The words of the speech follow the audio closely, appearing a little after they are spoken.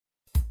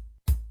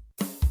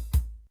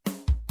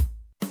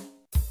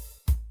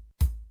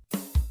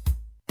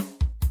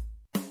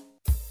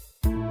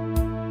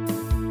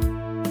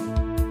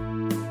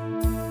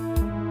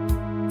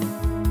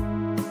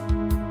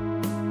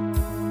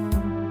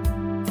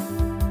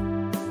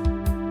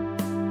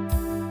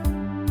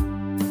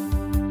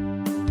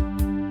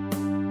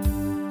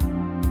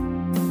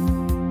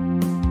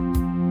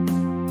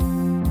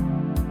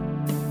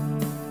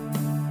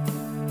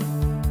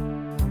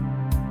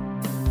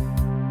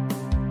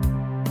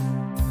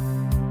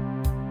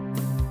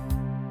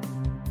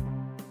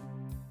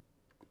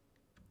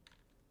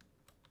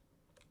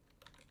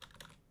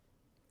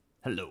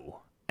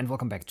Hello, and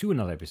welcome back to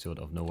another episode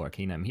of Nova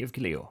Arcana. I'm here with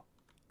Kirleo.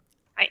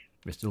 Hi.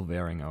 We're still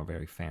wearing our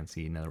very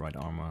fancy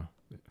netherite armor.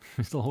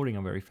 We're still holding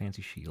our very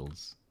fancy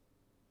shields.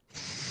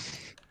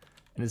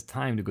 And it's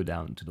time to go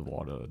down to the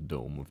water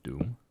dome of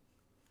doom.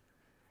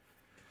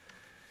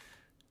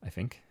 I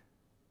think.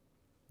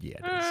 Yeah,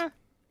 it is.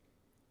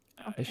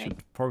 Okay. I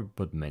should probably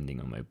put mending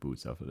on my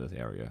boots after this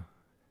area.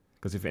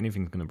 Because if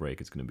anything's gonna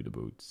break, it's gonna be the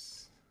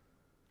boots.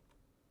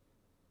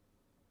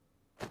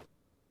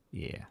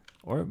 Yeah.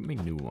 Or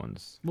make new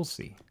ones. We'll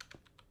see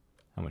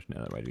how much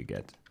netherite we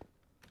get.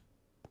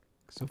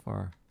 So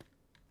far,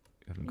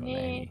 we haven't gotten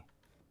any.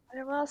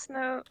 There was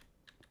no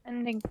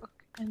ending book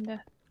in the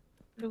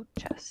loot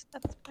chest.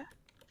 That's bad.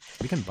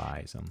 We can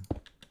buy some.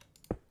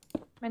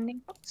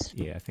 Mending books?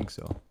 Yeah, I think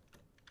so.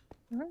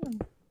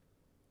 Mm.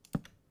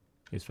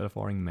 He's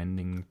featherfalling,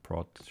 mending,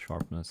 prot,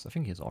 sharpness. I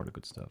think he has all the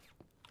good stuff.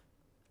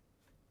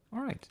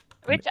 Alright.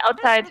 Which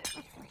outside?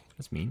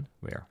 That's mean.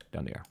 Where?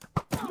 Down there.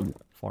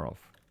 Far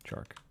off.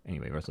 Shark.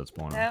 Anyway, where's that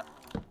spawner? Yeah.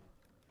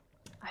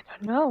 I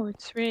don't know.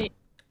 It's really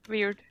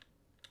weird.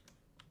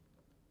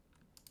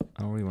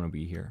 I don't really want to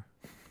be here.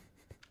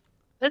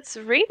 That's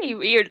really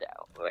weird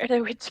where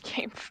the witch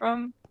came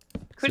from.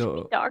 Could it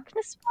be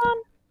darkness spawn?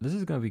 This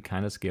is gonna be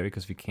kind of scary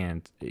because we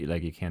can't,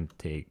 like, you can't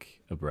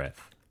take a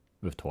breath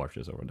with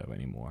torches or whatever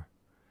anymore.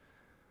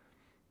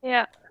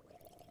 Yeah.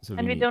 So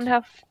and we don't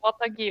have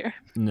water gear.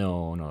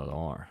 No, not at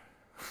all.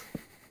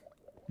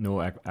 No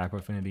aqua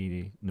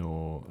affinity,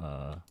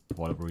 no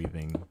water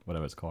breathing,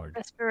 whatever it's called.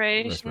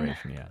 Respiration.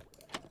 Respiration, yeah.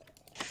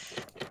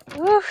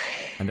 Oof.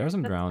 And there's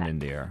some ground in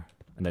there,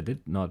 and I did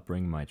not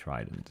bring my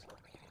trident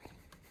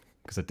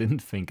because I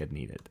didn't think I'd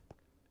need it.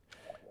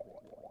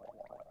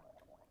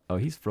 Oh,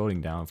 he's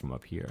floating down from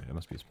up here. There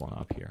must be a spawner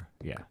up here.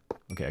 Yeah.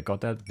 Okay, I got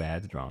that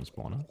bad drown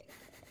spawner.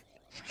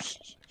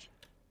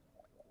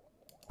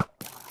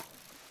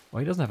 Well,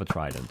 he doesn't have a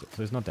trident,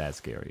 so it's not that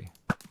scary.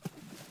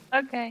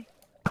 Okay.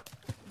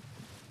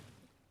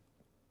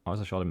 I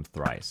also shot him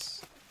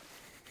thrice.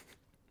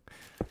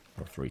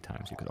 Or 3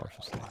 times, you could also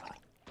say.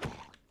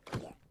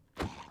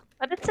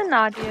 But it's an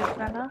idea,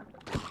 fella.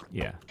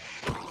 Yeah.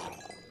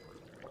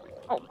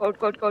 Oh,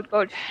 gold.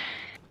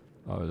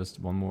 Oh, there's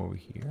one more over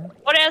here.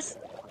 What else?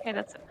 Okay,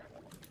 that's it.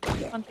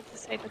 I wanted to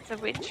say that's a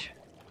witch.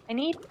 I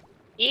need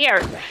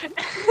air.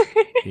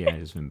 Yeah, I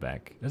just went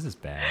back. This is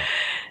bad.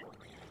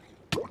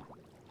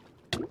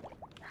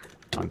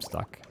 I'm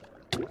stuck.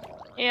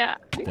 Yeah.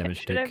 Damage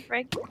Should I tick.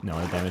 break? No,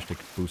 the damage tick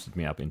boosted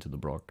me up into the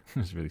block.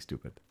 It's really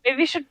stupid. Maybe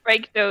we should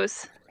break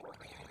those.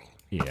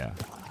 Yeah.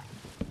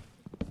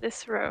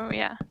 This row,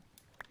 yeah.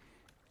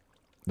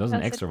 There's an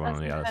Because extra it one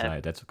on the doesn't other have-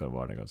 side. That's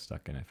what I got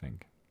stuck in, I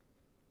think.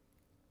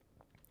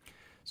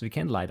 So we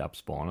can light up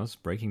spawners.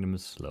 Breaking them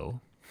is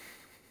slow.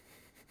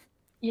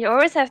 You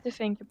always have to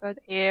think about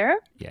air.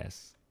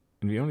 Yes.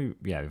 And we only,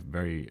 yeah,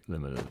 very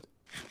limited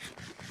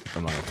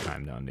amount of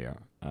time down there.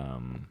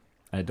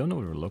 I don't know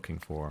what we're looking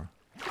for.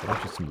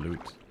 But just some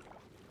loot.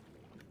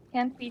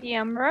 Can't be the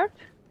emerald.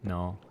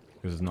 No,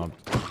 because it's not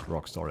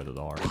rock solid at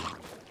all.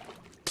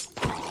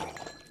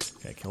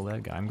 Okay, kill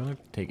that guy. I'm gonna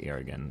take air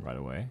again right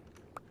away.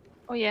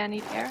 Oh yeah, I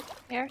need air.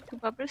 Air, two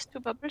bubbles.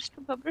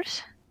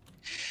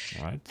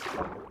 Alright.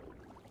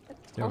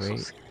 That's there a also way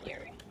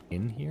scary.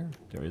 in here?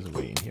 There is a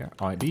way in here.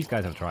 Alright, these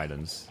guys have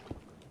tridents.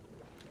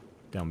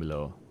 Down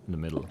below, in the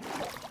middle.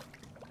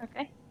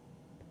 Okay.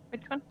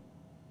 Which one?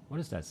 What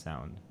is that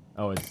sound?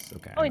 Oh, it's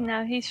okay. Oh,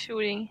 now he's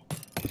shooting.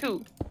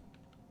 2.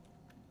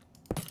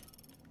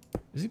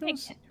 Is it gonna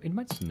it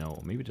might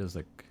snow. Maybe there's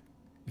like,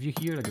 if you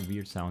hear like a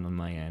weird sound on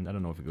my end, I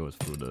don't know if it goes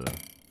through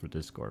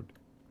Discord.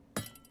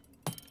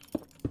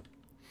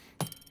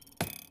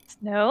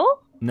 Snow?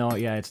 No,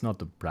 yeah, it's not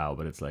the plow,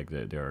 but it's like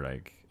they're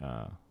like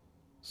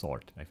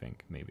sort, I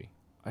think, maybe.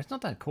 It's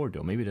not that cold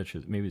though. Maybe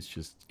it's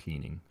just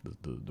cleaning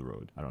the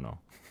road. I don't know.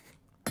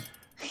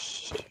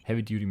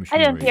 Heavy duty I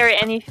machinery. don't hear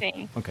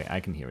anything. Okay,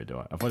 I can hear it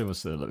though. I thought it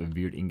was a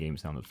weird in-game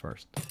sound at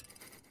first.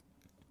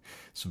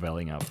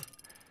 Swelling up.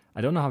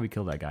 I don't know how we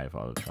killed that guy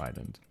without a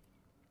trident.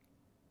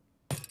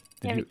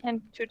 We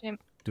can't shoot him.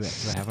 Do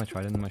I have my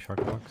trident in my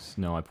shark box?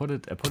 No, I put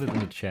it in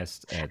the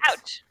chest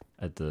Ouch!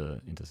 at the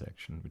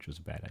intersection, which was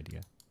a bad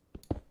idea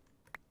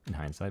in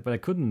hindsight. But I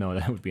couldn't know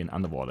that would be an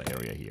underwater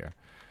area here.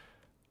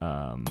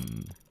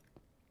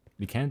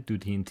 We can't do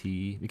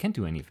TNT. We can't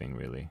do anything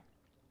really.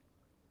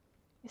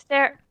 Is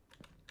there...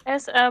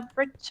 There's a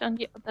bridge on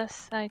the other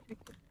side. We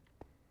could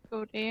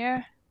go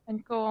there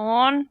and go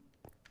on.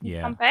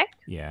 Yeah. Come back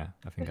Yeah,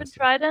 I think with a that's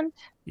trident.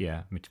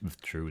 yeah,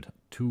 with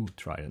two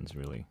tridents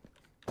really,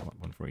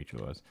 one for each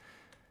of us.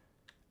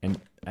 And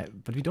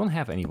but we don't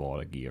have any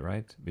water gear,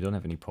 right? We don't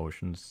have any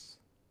potions.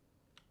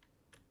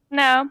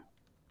 No,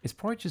 It's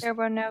probably just there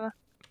were never.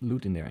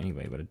 loot in there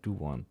anyway. But I do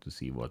want to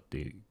see what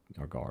they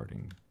are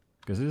guarding,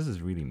 because this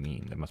is really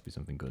mean. There must be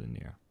something good in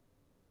there.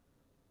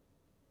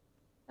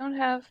 Don't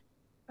have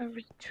a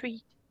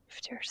retreat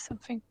if there's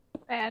something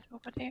bad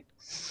over there.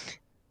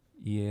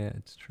 Yeah,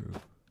 it's true.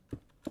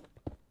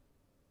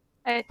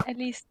 I at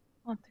least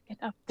want to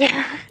get up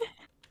there.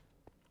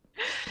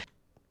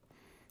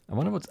 I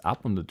wonder what's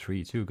up on the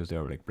tree too, because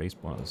there are like brace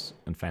spawners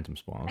and phantom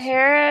spawners. I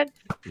heard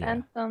Yeah.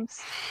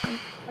 phantoms,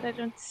 but I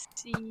don't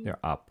see They're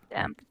up,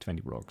 them. like 20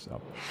 blocks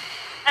up.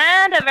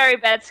 And a very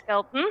bad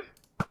skeleton.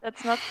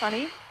 That's not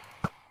funny.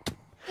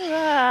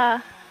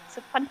 It's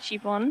a punchy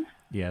one.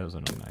 Yeah, those are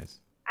not nice.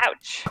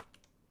 Ouch.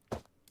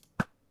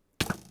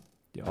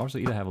 You also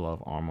either have a lot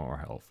of armor or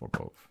health, or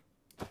both.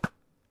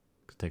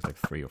 It takes like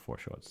 3 or 4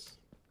 shots.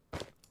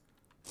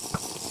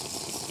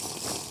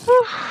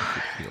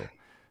 Heal.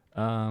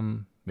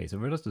 Wait, so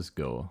where does this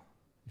go?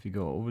 If you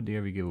go over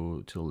there, we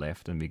go to the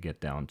left and we get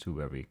down to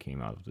where we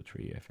came out of the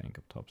tree, I think,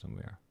 up top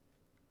somewhere.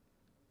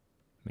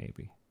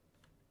 Maybe.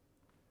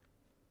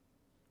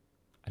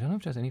 I don't know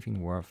if there's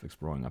anything worth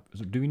exploring up.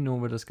 So do we know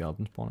where the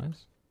skeleton spawn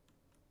is?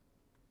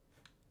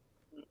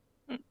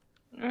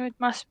 It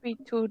must be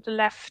to the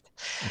left.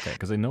 Okay,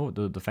 because I know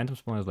the phantom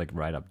spawn is like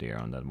right up there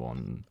on that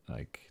one,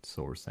 like,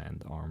 source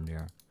sand arm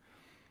there.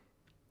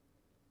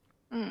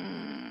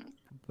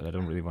 But I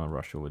don't really want to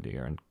rush over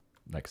there and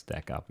like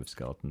stack up with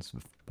skeletons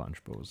with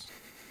punch bows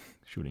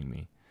shooting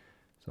me.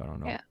 So I don't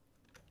know. Yeah.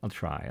 I'll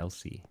try. I'll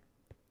see.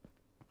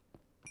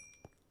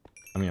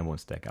 I mean, I won't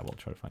stack up. I'll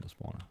try to find a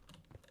spawner.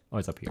 Oh,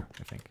 it's up here,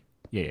 I think.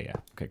 Yeah.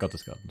 Okay, got the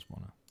skeleton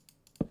spawner.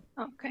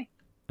 Okay.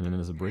 And then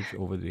there's a bridge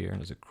over there and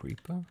there's a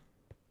creeper.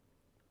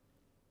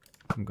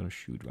 I'm gonna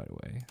shoot right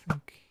away, I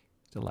think.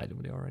 There's a light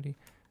over there already.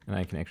 And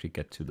I can actually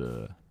get to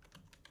the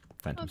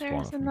phantom spawner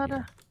There's from another.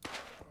 here.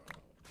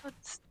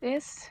 What's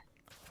this?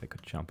 If I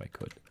could jump, I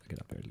could get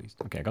up there at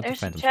least. Okay, I got There's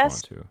the phantom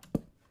just- spawner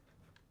too.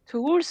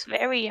 Tools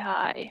very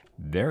high.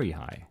 Very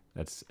high.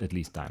 That's at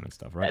least diamond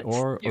stuff, right? That's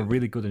Or new.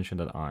 really good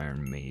enchanted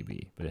iron,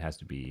 maybe. But it has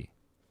to be...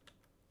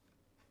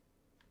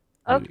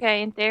 really-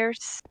 Okay, and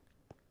there's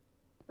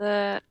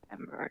the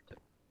emerald.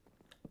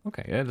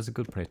 Okay, yeah, that's a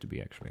good place to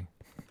be, actually.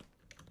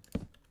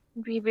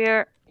 We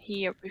were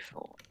here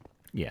before.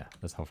 Yeah,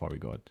 that's how far we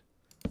got.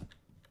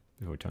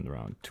 Before we turned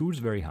around. Tools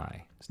very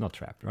high. It's not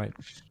trapped, right?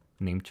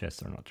 Name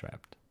chests are not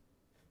trapped.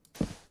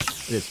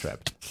 It is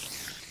trapped.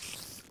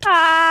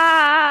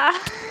 Ah!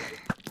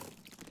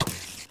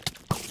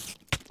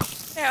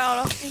 They're all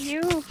after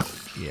you.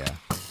 Yeah.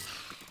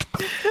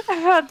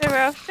 I thought they were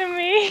after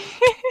me.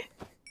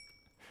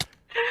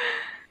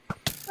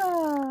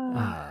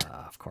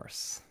 Of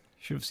course.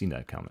 Should have seen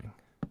that coming.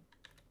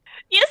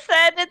 You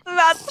said it's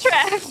not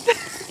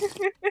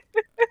trapped.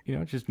 You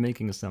know, just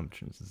making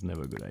assumptions is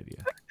never a good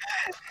idea.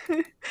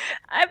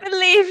 I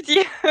believed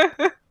you.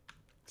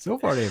 So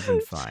far they've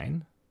been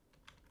fine.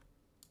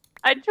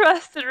 I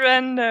trusted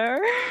Render.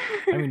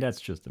 I mean, that's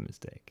just a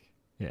mistake.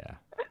 Yeah.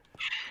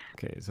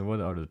 Okay, so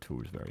what are the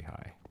tools very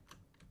high?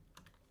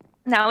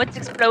 Now it's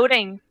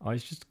exploding. Oh,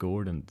 it's just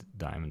gold and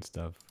diamond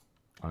stuff.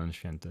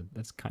 Unenchanted.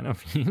 That's kind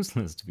of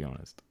useless, to be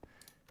honest.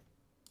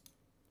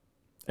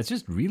 It's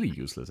just really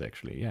useless,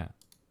 actually, yeah.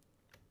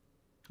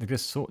 Like,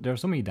 there are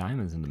so many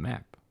diamonds in the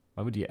map.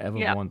 Why would you ever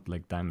want,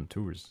 like, diamond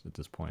tools at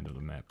this point of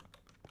the map?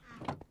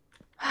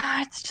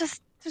 It's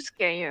just to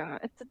scare you.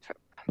 It's a trap.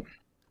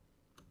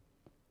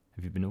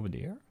 Have you been over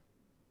there?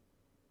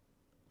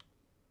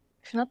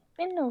 I've not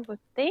been over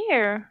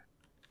there.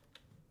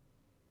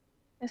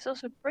 There's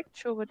also a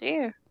bridge over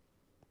there.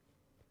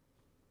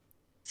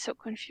 It's so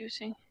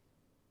confusing.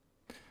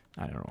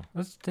 I don't know.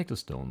 Let's take the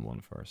stone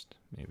one first,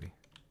 maybe.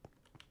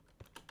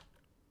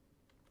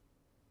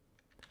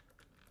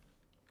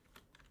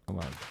 I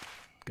want to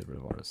get rid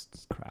of all this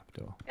crap,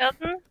 though.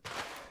 Skeleton?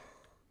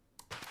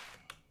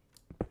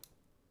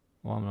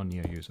 Well, I'm not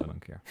near you, so I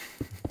don't care.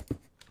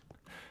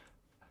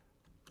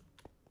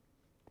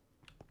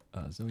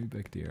 Zoe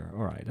back there.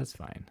 Alright, that's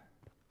fine.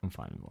 I'm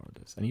fine with all of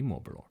this. I need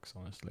more blocks,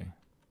 honestly.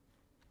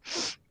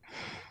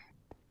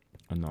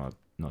 And not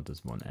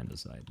this one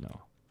andesite, no.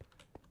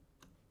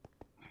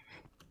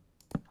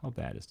 How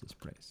bad is this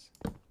place?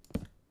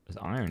 There's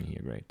iron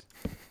here, great.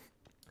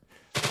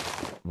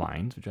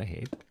 Vines, which I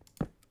hate.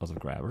 Also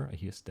grabber, I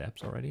hear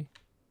steps already.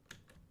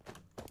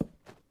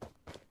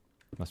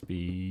 Must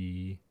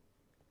be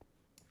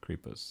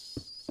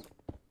creepers.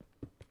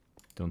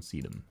 Don't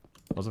see them.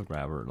 Lots of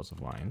grabber, lots of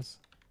vines.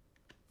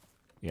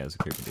 Yeah, there's a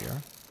creeper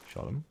there.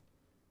 Shot him.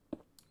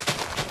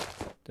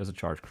 There's a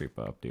charge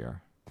creeper up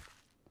there.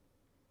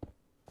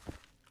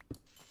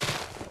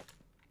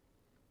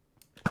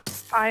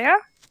 Fire?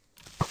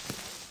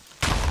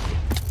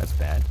 That's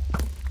bad.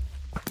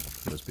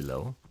 He was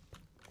below.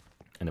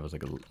 And there was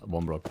like a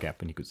 1 block gap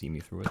and you could see me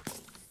through it.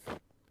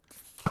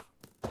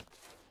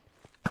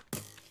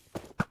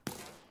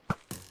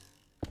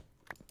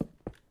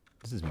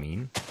 This is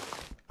mean.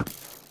 I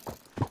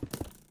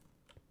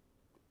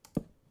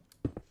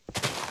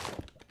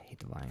hate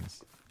the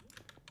vines.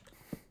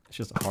 It's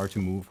just hard to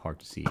move, hard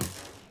to see.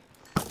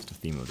 That's the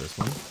theme of this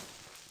one.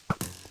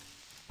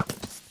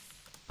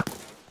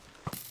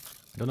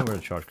 I don't know where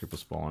the charge creeper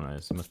spawn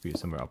is. It must be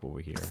somewhere up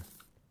over here.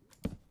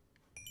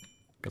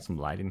 Got some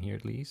light in here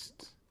at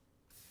least.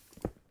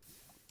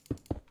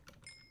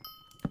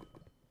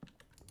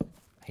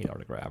 I hate all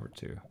the grabber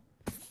too.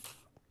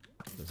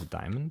 There's a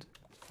diamond.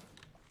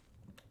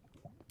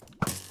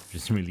 Which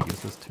is really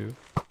useless too.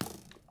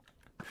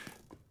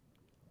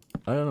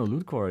 I don't know,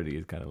 loot quality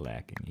is kind of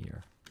lacking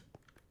here.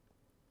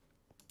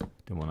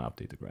 Don't want to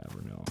update the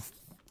grabber, no.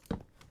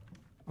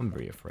 I'm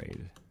very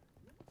afraid.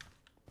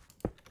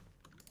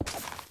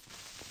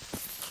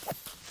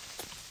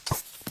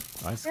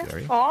 Oh, that's You're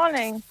scary.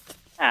 falling.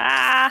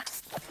 Ah!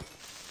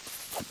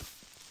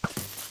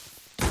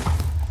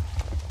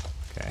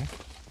 Okay.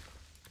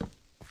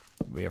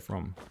 Where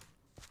from?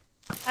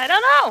 I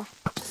don't know.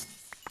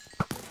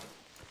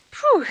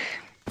 Phew.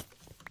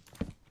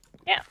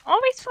 Yeah,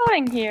 always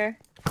falling here.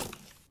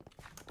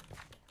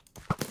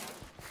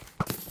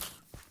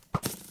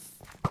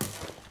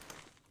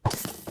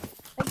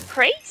 Like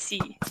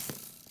crazy.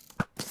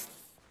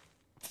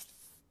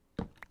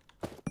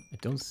 I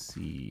don't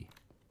see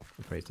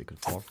a place they could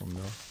fall from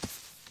though.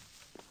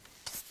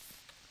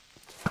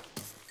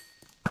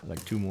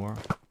 Like 2 more.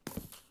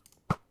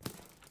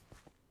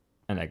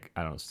 And like,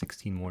 I don't know,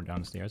 16 more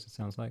downstairs, it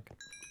sounds like.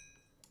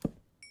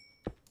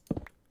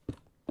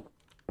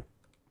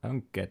 I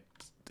don't get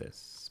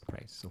this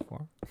price so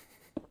far.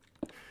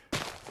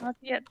 Not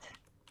yet.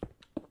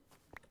 I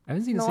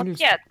haven't seen a Not single...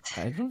 yet.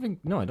 I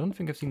don't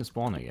think I've seen a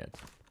spawner yet.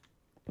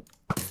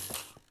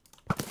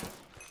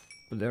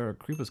 But there are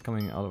creepers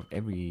coming out of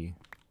every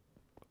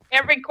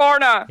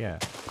corner. Yeah.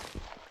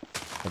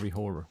 Every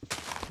hole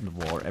in the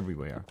wall,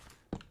 everywhere.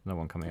 No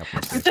one coming up.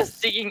 I'm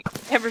just digging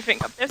everything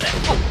up there.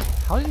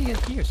 Oh, How did he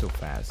get here so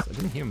fast? I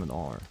didn't hear him at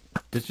all.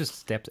 There's just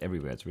steps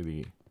everywhere. It's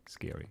really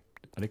scary.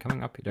 Are they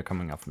coming up? They're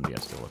coming up from there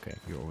still. Okay,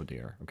 you're over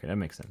there. Okay, that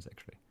makes sense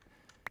actually.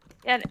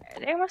 yeah,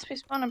 there must be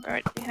spawner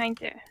bird behind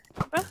there.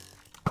 What?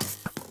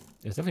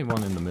 There's definitely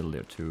one in the middle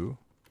there too.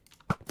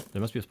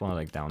 There must be a spawner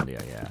like down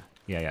there.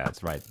 Yeah, yeah.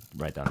 It's right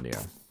down there.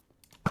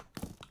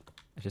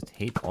 I just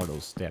hate all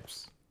those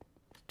steps.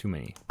 Too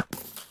many.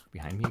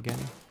 Behind me again?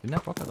 Didn't I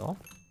block it off?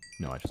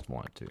 No, I just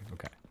wanted to.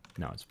 Okay,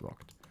 now it's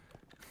blocked.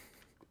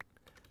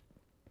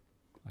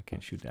 I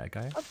can't shoot that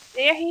guy. Oh,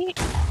 there he.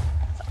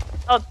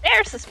 Oh,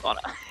 there's a spawner.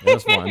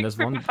 There's one. There's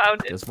one.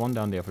 Found it. There's one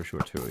down there for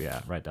sure too.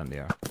 Yeah, right down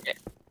there.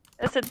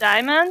 There's a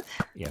diamond.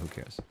 Yeah, who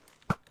cares?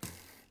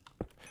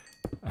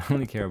 I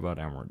only care about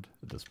emerald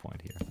at this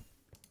point here.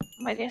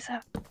 Wait, there's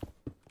a.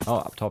 Oh,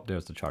 up top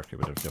there's the charge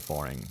creeper. They're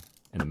falling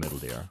in the middle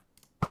there.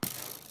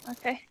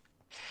 Okay.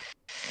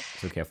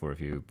 So careful if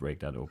you break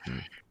that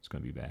open. It's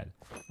gonna be bad.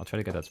 I'll try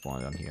to get that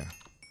spawn down here.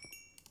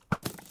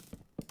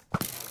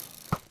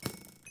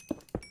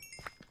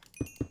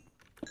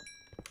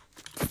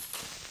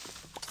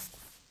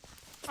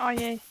 Oh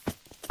yay.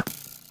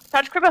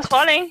 Charge creeper's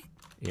falling.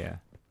 Yeah.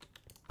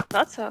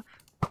 Lots of.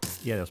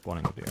 Yeah, they're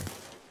spawning up there.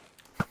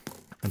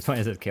 That's why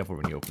I said careful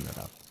when you open that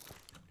up.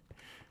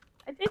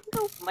 I didn't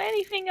open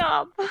anything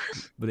up.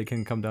 But they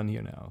can come down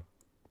here now.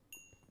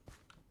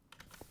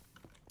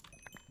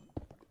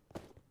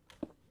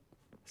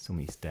 So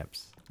many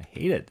steps. I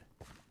hate it.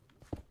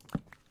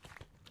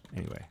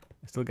 Anyway,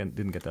 I still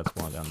didn't get that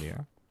spawn down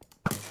there.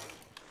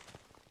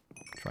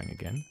 Trying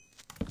again.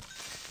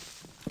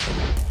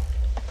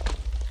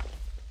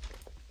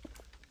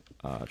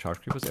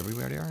 Charge creepers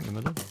everywhere there in the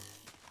middle.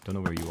 Don't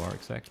know where you are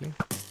exactly.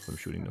 I'm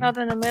shooting them. Not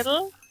in the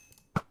middle.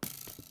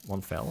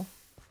 One fell.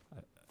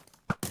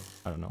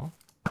 I don't know.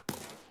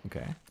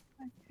 Okay.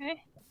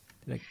 Okay.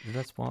 Did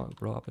that spawn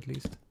blow up at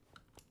least?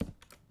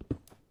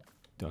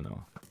 Don't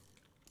know.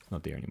 It's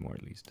not there anymore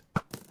at least.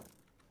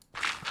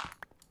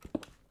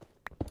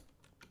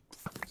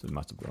 So it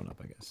must have blown up,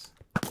 I guess.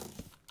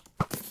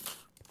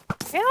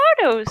 Where are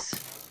those?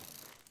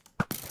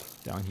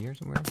 Down here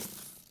somewhere?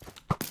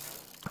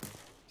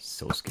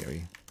 So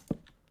scary.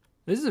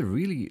 This is a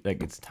really,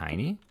 like, it's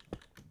tiny.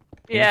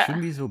 Yeah. It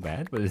shouldn't be so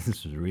bad, but this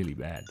is really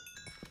bad.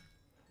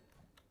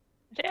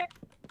 There are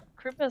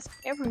creepers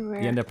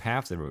everywhere. Yeah, and there are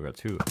paths everywhere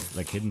too.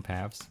 Like hidden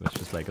paths. It's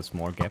just like a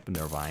small gap in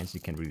their vines.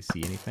 You can't really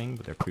see anything,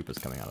 but there are creepers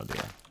coming out of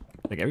there.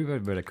 Like everywhere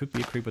where there could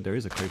be a creeper, there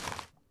is a creeper.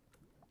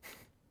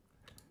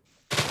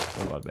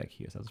 What about back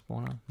here? Is that a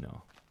spawner?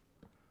 No.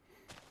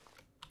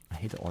 I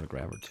hate the auto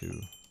grabber too.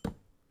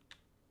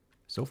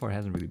 So far it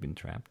hasn't really been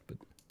trapped, but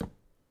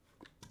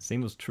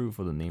same was true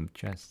for the named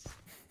chests.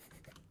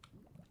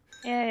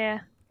 Yeah, yeah.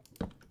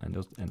 And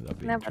those ended up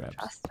being Never traps.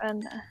 trust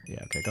when.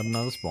 Yeah, okay, got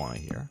another spawner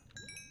here.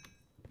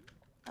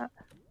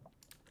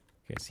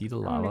 Okay, see the Oh,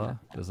 lava?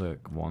 There's a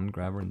one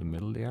grabber in the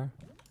middle there.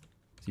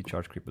 See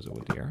charge creepers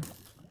over there.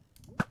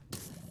 I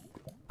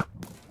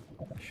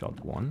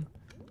shot one,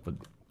 but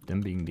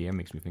them being there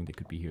makes me think they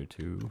could be here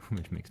too,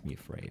 which makes me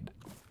afraid.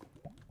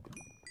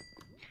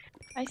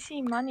 I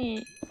see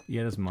money.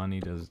 Yeah, there's money,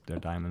 there are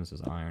diamonds,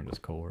 there's iron, there's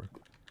coal.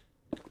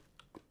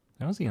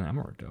 I don't see an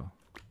emerald though.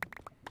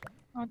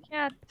 Not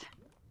yet.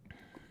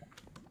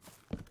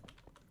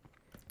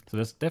 So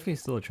there's definitely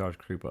still a charge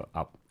creeper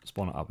up,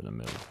 spawner up in the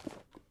middle.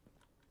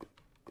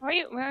 Where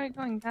are you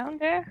going down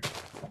there?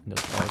 And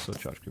there's also a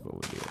charge creeper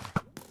over there.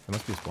 There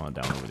must be a spawner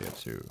down over there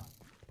too.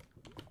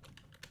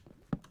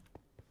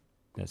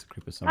 There's a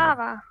creeper somewhere.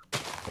 Lava.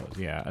 Close.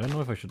 Yeah, I don't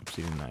know if I should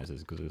obsidianize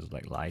this because it's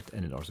like light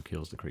and it also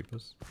kills the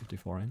creepers if they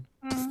fall in.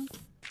 Mm.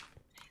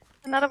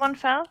 Another one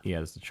fell. Yeah,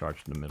 there's the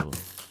charge in the middle.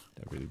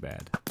 They're really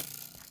bad.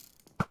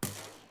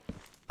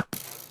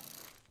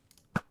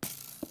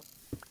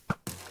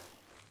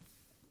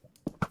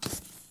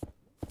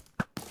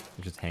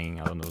 hanging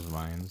out on those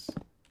vines.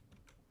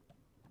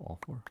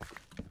 Awful.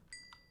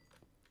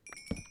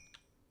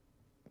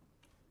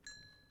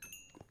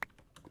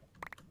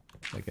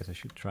 I guess I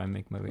should try and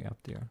make my way up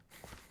there.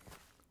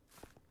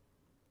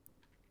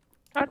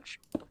 Touch.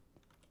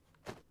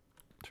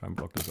 Try and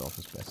block this off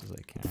as best as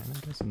I can, I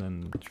guess, and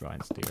then try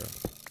and steer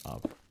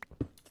up.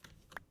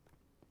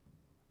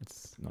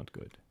 It's not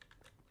good.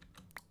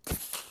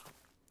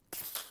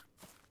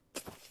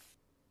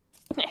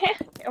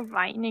 You're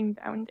whining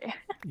down there.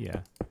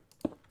 Yeah.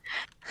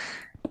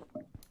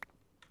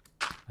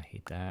 I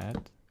hate that.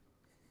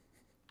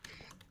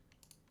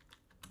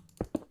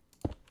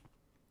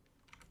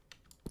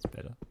 It's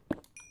better.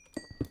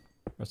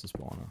 Where's the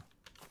spawner?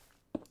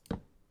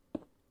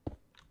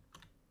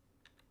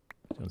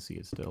 I don't see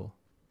it still.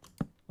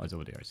 Oh, it's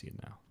over there. I see it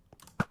now.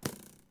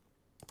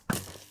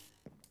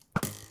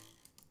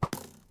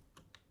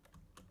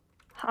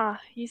 Ah,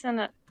 he's in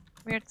a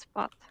weird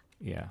spot.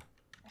 Yeah.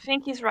 I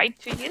think he's right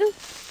to you.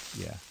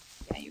 Yeah.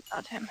 Yeah, you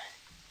got him.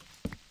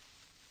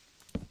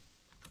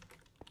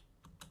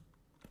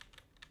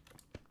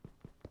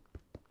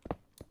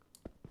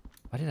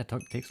 Why did that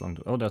take so long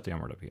to... Oh, that's the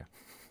emerald up here.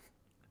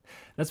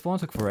 That spawn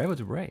took forever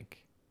to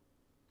break.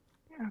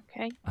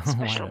 Okay, I don't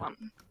know why special that-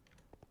 one.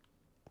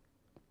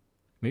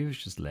 Maybe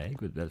it's just lag,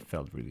 but that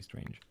felt really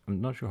strange.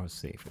 I'm not sure how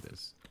safe it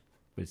is.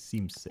 But it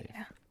seems safe.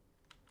 Yeah.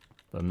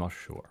 But I'm not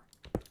sure.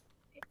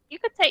 You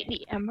could take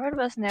the emerald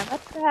was never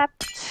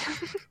trapped.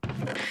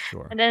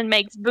 Sure. And then it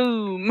makes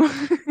boom.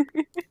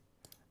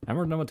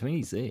 Emerald number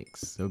 26.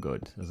 So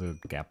good. There's a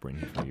gapper in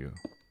here for you.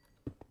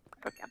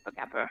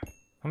 Gapper.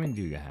 How many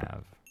do you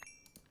have?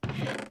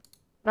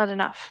 Not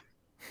enough.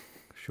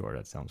 Sure,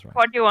 that sounds right.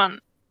 41.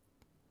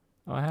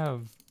 Oh, I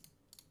have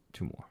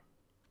 2 more.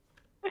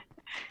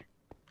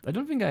 I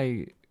don't think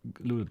I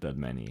looted that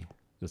many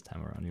this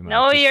time around. You might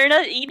No, have to- you're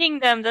not eating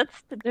them.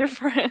 That's the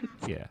difference.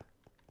 Yeah.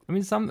 I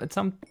mean, at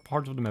some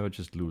parts of the map I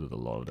just looted a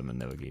lot of them and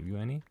never gave you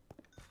any.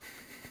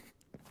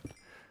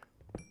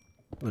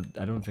 But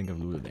I don't think I've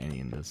looted any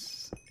in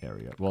this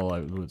area. Well, I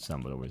looted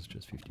some, but it was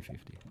just 50-50.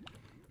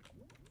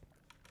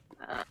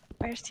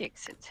 Where's the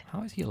exit?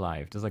 How is he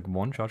alive? There's like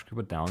one charge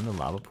creeper down in the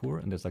lava pool,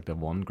 and there's like the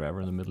one grabber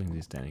in the middle, and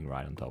he's standing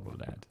right on top of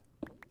that.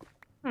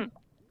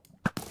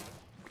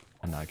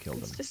 And I killed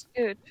him. It's just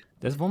good.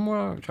 There's one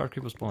more charge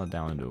creeper spawned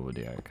down over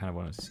there. I kind of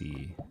want to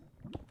see.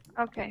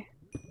 Okay.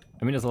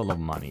 I mean, there's a lot of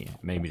money.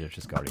 Maybe they're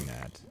just guarding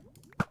that.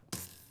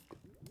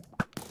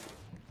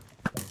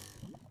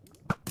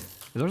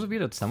 It's also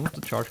weird that some of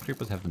the charge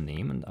creepers have the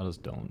name and others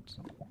don't.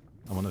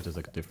 I wonder if there's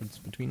like a difference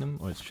between them,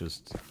 or it's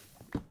just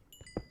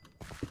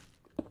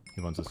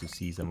he wants us to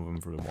see some of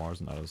them through the wars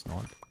and others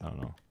not. I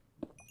don't know.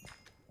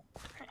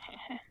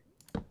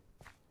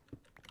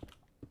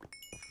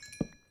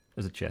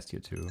 There's a chest here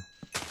too.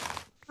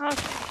 Okay. I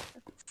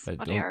That's what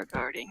they don't- are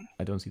guarding.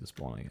 I don't see the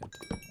spawner yet.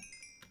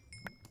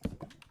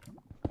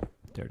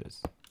 There it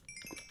is.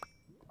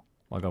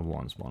 Well, I got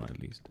one spawner at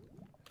least.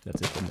 If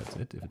that's it, then that's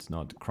it. If it's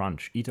not,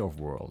 Crunch, Eater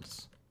of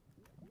Worlds.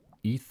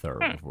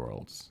 Ether of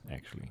Worlds,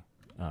 actually.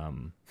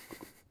 That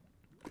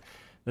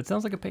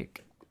sounds like a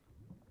pig.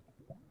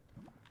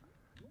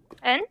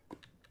 And?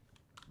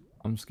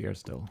 I'm scared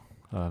still.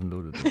 I haven't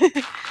looted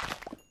it.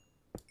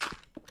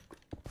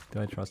 Do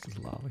I trust this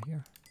lava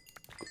here?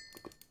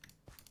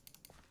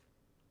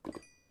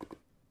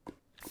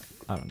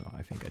 I don't know.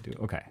 I think I do.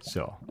 Okay,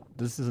 so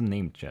this is a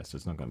named chest. So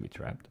it's not going to be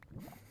trapped.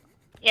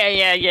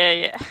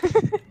 Yeah.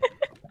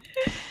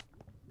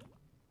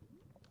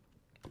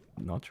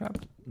 Not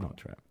trapped? Not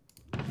trapped.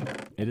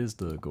 It is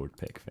the gold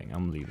pick thing.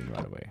 I'm leaving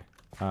right away.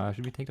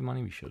 Should we take the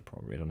money? We should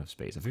probably. I don't have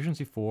space.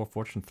 Efficiency 4,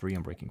 Fortune 3,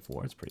 and Breaking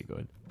 4. It's pretty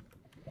good.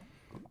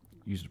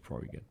 You should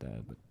probably get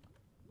that, but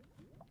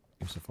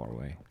you're so far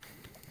away.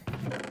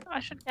 I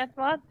should get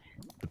what?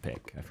 The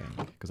pick, I think,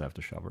 because I have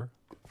the shovel.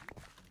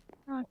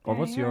 Okay. Or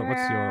what's your?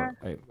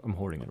 I'm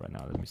holding it right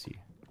now. Let me see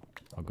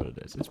how good it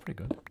is. It's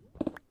pretty good.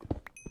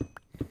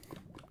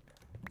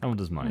 Some of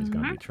this money is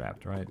gonna be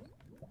trapped, right?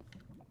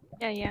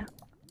 Yeah.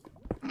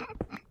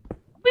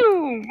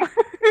 Boom!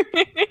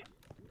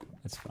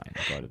 That's fine.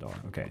 I got it all.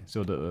 Okay.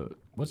 So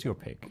what's your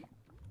pick?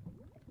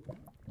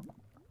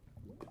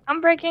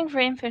 I'm breaking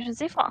free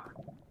efficiency 4.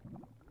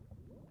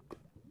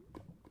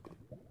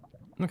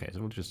 Okay, so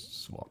we'll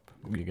just swap.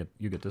 You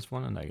get this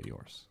one, and I get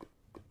yours.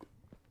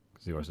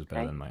 Because yours is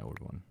better Okay. than my old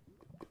one.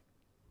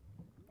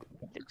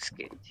 Looks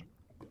good.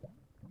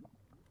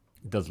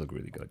 It does look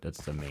really good.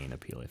 That's the main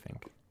appeal, I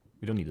think.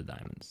 We don't need the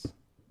diamonds.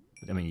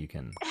 But, I mean, you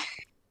can...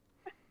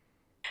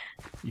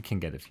 you can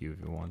get a few if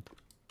you want.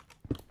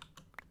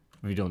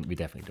 We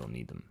definitely don't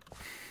need them.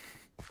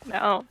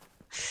 No.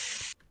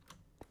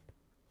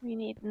 We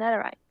need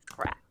netherite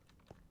scrap.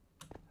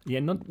 Yeah,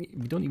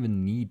 we don't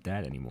even need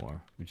that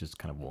anymore. We just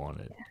kind of want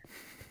it.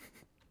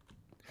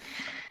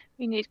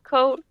 We need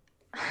coal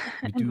We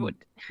and do, wood.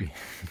 we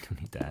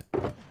don't need that.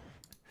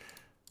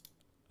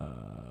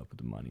 Put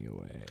the money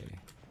away.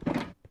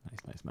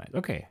 Nice.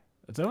 Okay,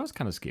 that was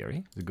kind of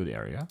scary. It's a good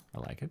area. I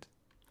like it.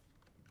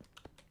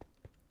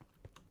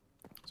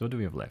 So what do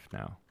we have left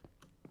now?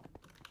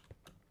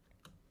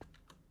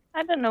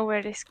 don't know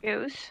where this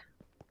goes.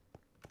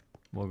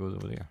 What goes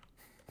over there?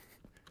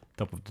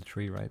 Top of the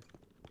tree, right?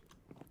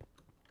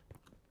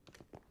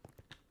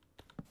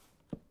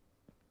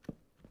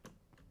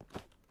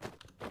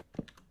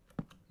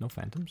 No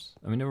phantoms?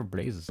 I mean, there were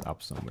blazes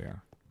up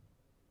somewhere.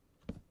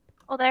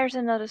 Oh, there's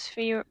another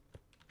sphere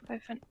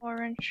with an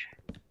orange.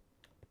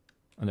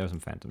 And there are some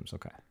phantoms,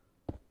 okay.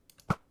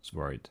 Was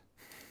worried.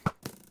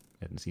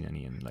 Hadn't seen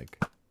any in like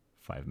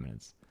 5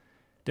 minutes.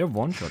 They're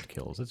one-shot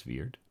kills, that's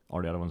weird.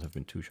 All the other ones have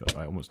been two-shot.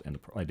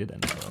 I did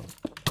end the pearl.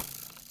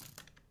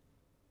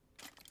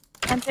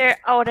 And there,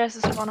 oh, there's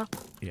a spawner.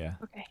 Yeah.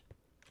 Okay.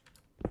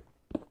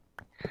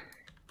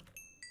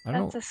 I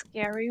don't That's know. a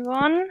scary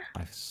one.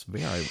 I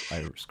swear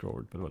I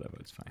scrolled, but whatever,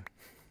 it's fine.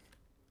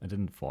 I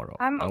didn't fall off.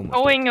 I'm I almost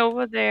going did.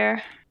 over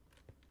there.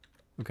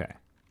 Okay.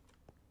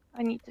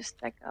 I need to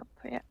stack up,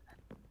 yeah.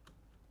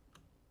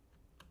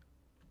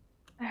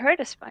 I heard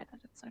a spider,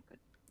 that's not good.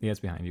 Yeah, it's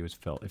behind you. It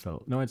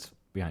fell. No, it's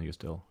behind you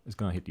still. It's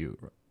gonna hit you.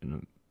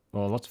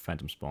 Well, lots of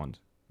phantoms spawned.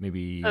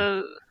 Maybe...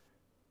 Oh,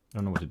 I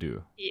don't know what to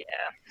do. yeah.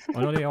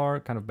 Oh no, they are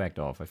kind of backed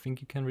off. I think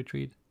you can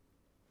retreat.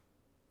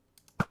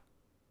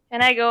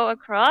 Can I go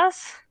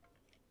across?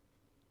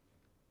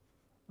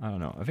 I don't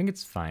know. I think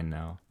it's fine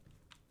now.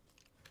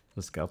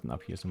 There's a skeleton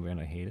up here somewhere and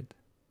I hate it.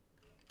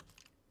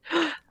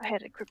 I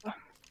had a creeper.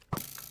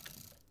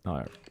 No,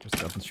 there's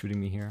skeleton's shooting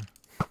me here.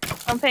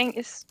 Something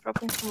is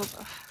dropping from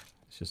above.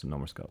 It's just a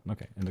normal skeleton.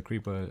 Okay, and the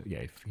creeper,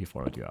 yeah, he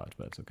followed you out,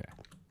 but it's okay.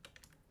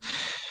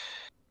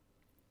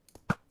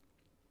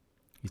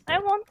 He's I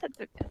dead. wanted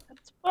to get that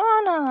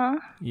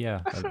spawner.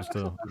 Yeah, that was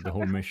the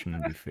whole mission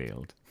and we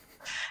failed.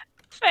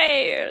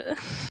 Fail.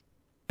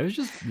 It was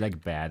just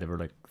like bad. There were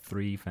like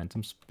 3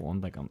 phantoms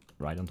spawned like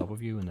right on top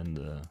of you, and then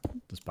the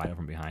spider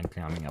from behind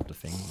climbing up the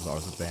thing was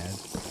also bad.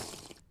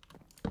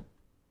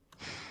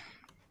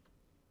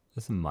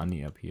 There's some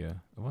money up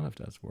here. I wonder if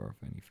that's worth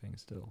anything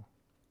still.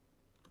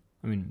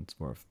 I mean, it's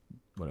worth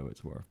whatever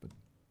it's worth, but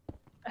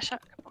A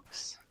shotgun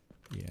box.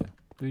 yeah,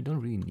 but we don't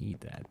really need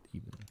that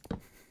even.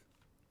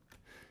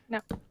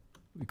 No.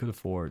 We could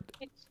afford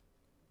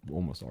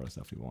almost all the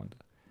stuff we want.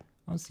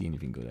 I don't see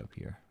anything good up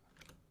here.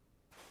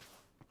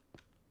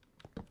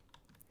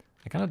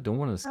 I kind of don't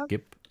want to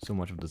skip so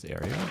much of this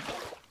area,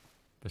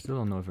 but I still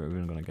don't know if we're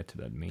even going to get to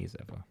that maze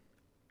ever.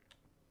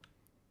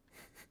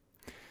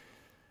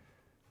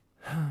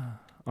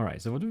 All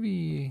right, so what do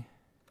we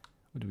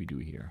do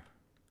here?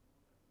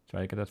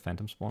 Try to get that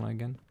phantom spawner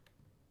again.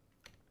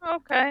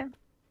 Okay.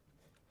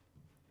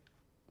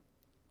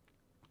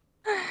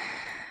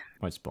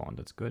 Oh, it spawned.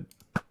 That's good.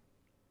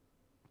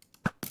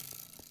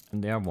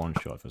 And they are one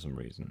shot for some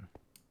reason.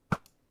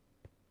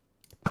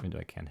 Maybe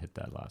I can't hit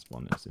that last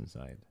one that's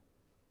inside.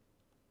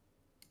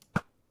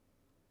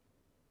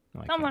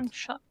 No, I Someone can't.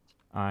 shot.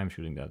 I'm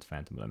shooting that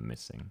phantom, but I'm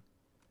missing.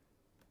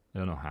 I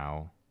don't know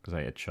how, because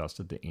I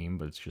adjusted the aim,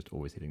 but it's just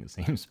always hitting the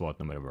same spot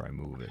no matter where I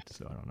move it,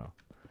 so I don't know.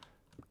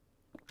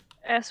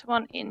 There's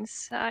one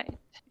inside.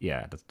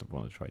 Yeah, that's the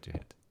one I tried to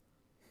hit.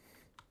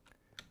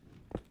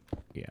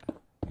 Yeah,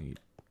 we need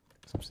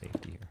some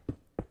safety here.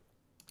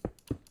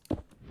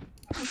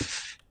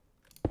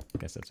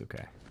 Guess that's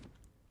okay.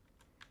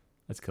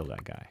 Let's kill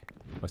that guy.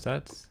 What's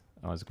that?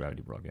 Oh, it's a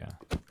gravity block, yeah.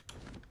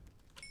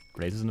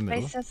 Blazes in the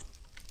middle. Places.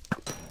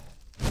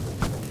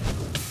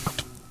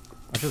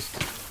 I'll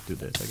just do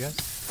this, I guess.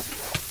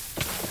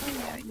 Oh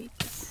yeah, I need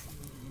this.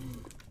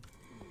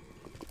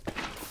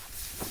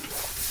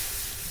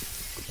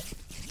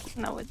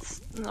 No,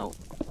 it's no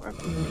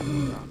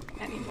working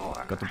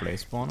anymore. Got the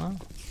blaze spawner.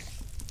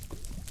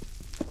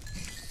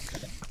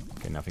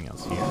 Okay, nothing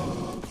else here.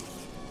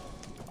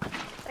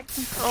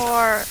 Second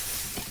floor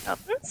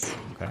skeletons.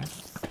 Okay.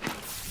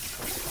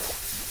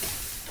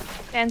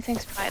 Dancing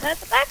spider at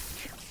the back.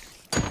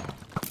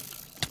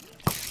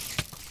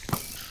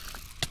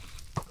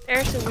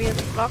 There's a weird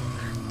block.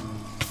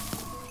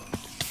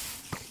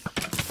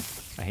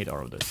 I hate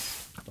all of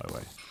this, by the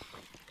way.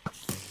 I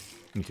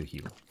need to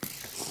heal.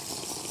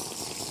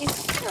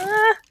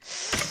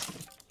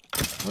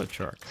 What a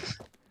shark.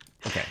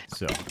 Okay,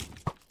 so.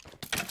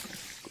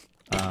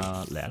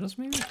 Ladders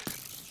maybe?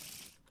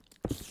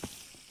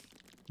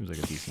 Seems like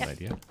a decent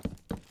idea.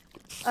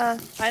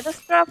 Spiders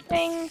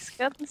dropping,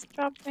 skeletons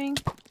dropping.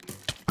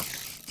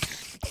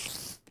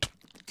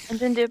 And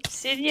then the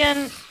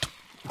obsidian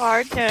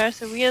part,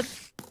 there's a weird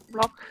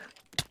block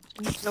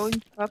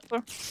glowing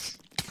purple.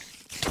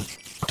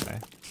 Okay.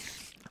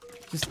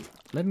 Just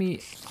let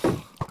me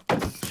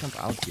jump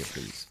out here,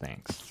 please.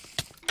 Thanks.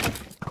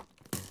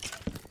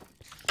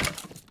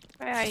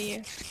 Where are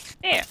you?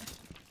 There.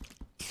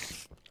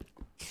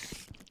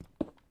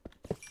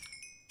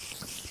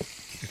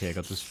 Okay, I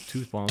got this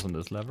 2 spawners on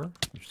this lever,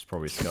 which is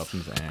probably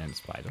skeletons and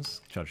spiders,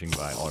 judging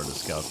by all the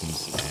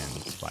skeletons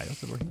and spiders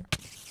that were here.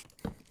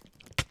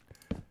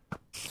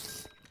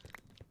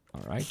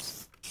 Alright.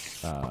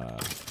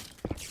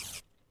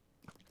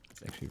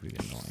 It's actually really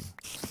annoying.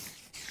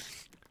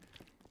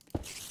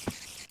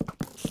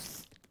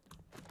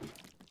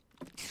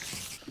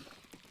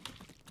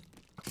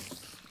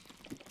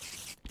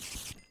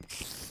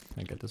 Can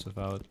I get this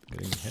without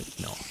getting hit?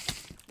 No.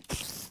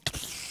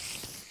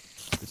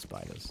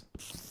 spiders.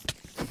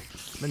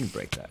 Let me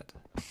break that.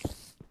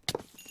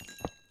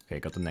 Okay,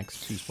 got the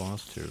next 2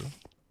 spawners too.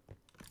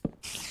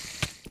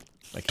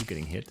 I keep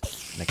getting hit.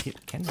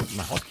 And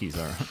my hotkeys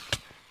are...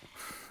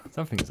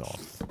 Something's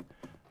off.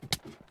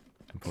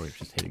 I'm probably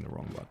just hitting the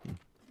wrong button.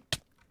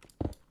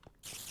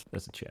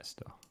 There's a chest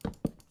though.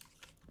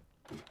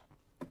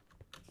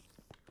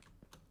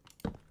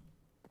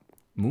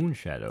 Moon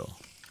Shadow.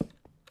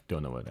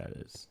 Don't know what that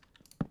is.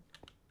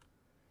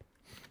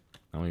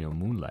 Only a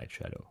Moonlight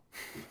Shadow.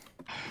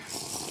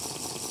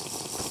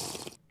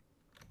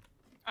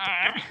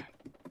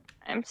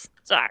 I'm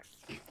stuck.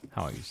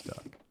 How are you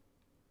stuck?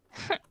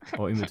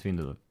 Oh, in between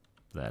the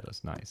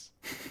ladders. Nice.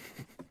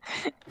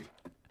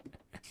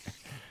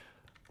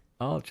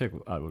 I'll check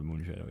out what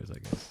Moon Shadow is, I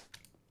guess.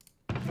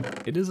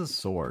 It is a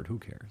sword. Who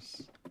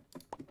cares?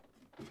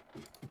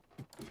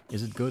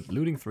 Is it good?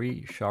 Looting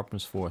 3,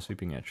 sharpness 4,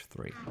 sweeping edge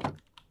 3.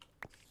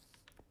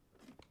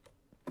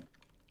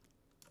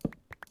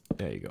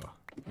 There you go.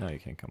 Now you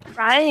can come on.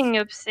 Crying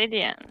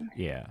obsidian.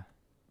 Yeah.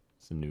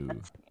 It's a new...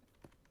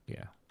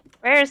 Yeah.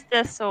 Where's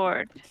the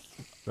sword?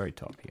 Very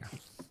top here.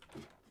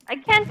 I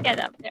can't get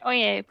up there. Oh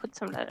yeah, you put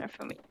some leather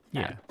for me.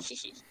 Yeah.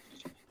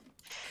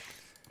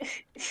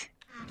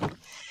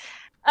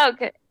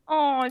 Okay.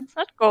 Oh, it's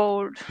not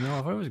gold. No,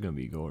 I thought it was gonna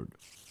be gold.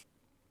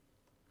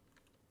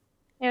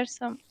 Here's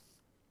some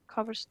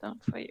cobblestone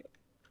for you.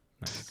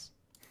 Nice.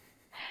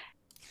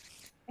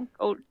 And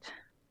gold.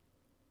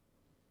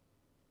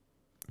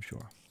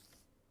 Sure.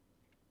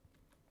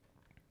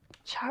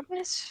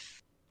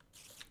 Sharpness.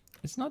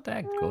 It's not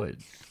that good.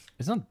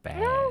 It's not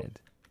bad. No.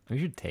 We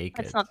should take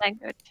it. It's not that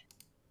good.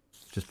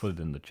 Just put it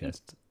in the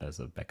chest as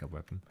a backup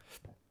weapon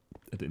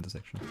at the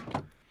intersection.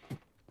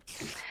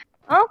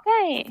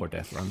 Okay. For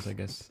death runs, I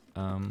guess.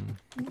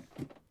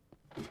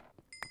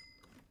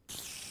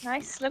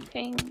 Nice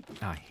looking.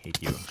 I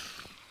hate you.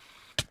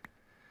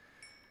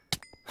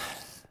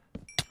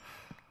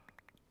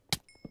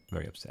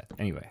 Very upset.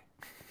 Anyway.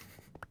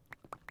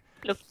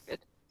 Looks good.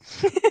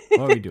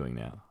 What are we doing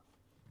now?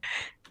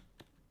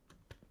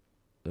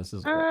 This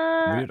is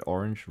weird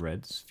orange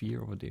red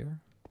sphere over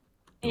there.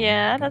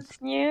 Yeah,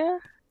 that's new.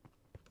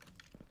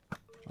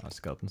 A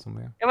skeleton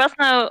somewhere? There was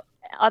no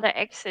other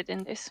exit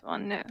in this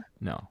one, no.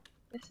 No.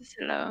 This is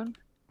alone.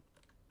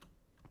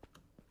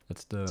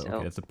 That's the So-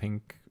 okay, that's the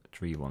pink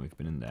tree one. We've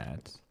been in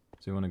that.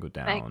 So you wanna go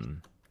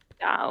down.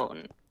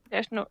 Down.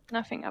 There's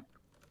nothing up.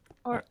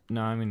 Or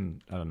No, I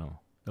mean I don't know.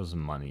 That was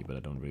money, but I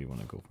don't really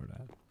wanna go for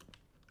that.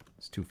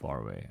 It's too far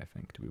away, I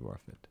think, to be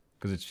worth it.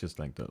 Because it's just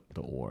like the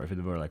ore. If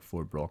it were like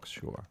 4 blocks,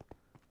 sure.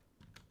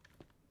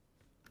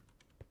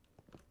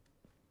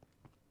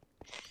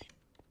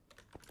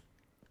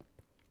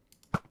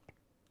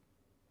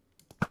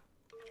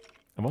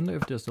 I wonder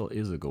if there still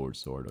is a gold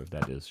sword, or if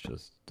that is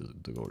just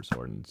the gold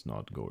sword and it's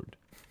not gold.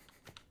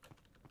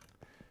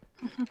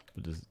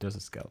 But there's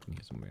a skeleton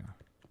here somewhere.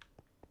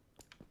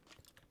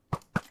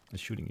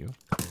 It's shooting you.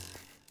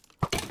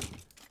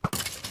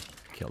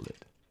 Killed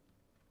it.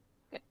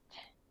 Good.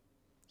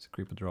 It's a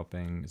creeper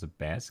dropping. There's a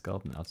bad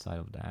skeleton outside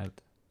of that.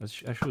 I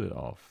shoot it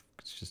off.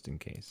 It's just in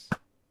case.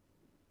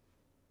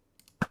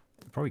 I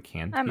probably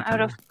can't. I'm hit out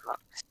you. of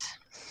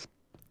blocks.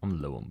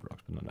 I'm low on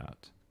blocks, but not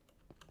out.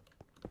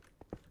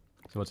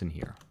 So what's in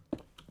here?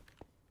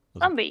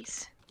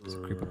 Zombies. There's a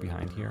creeper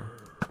behind here.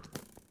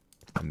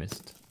 I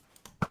missed.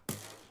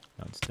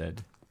 Now it's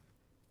dead.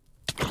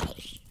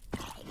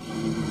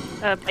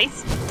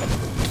 Base.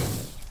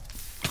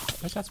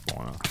 Where's that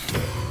spawner?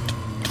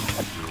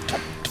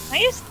 Are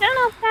you still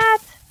not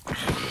that?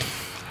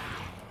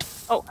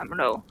 Oh, I'm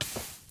low.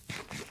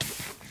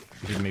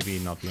 Should it maybe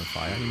not be on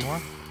fire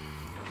anymore?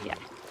 Yeah.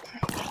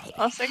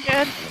 Also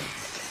good.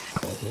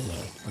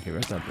 Okay,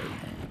 where's that baby?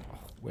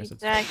 Where's Eat it?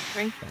 that,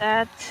 drink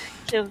that,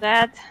 kill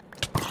that.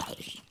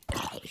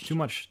 Too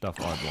much stuff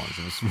all at once.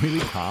 And it's really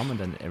calm and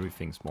then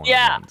everything spawns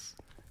Yeah. at once.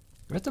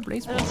 Where's the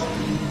blaze spawner?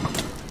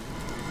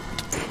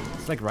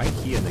 It's like right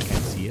here and I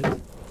can't see it.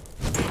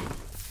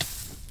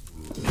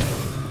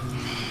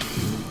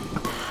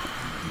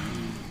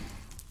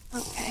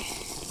 Okay.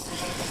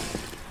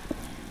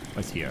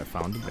 What's here? I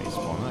found the blaze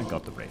spawner. I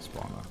got the blaze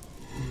spawner.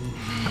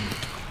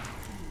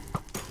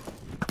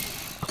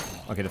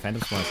 Okay, the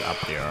phantom spawn is up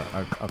there.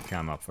 I'll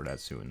climb up for that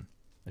soon.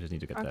 I just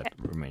need to get that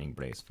remaining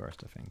blaze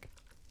first, I think.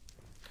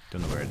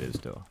 Don't know where it is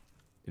though.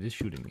 It is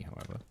shooting me,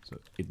 however, so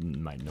it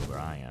might know where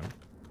I am.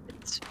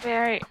 It's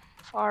very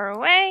far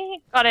away.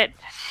 Got it.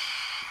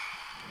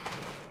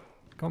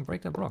 Come on,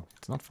 break that block.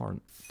 It's not far.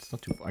 It's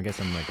not too far. I guess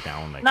I'm like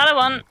down like Another a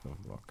one. length of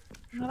a block.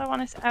 Sure. Another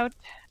one is out.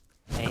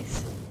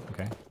 Base.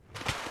 Okay.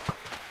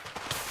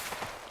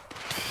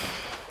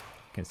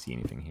 Can't see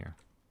anything here.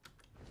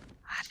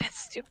 Ah, that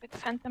stupid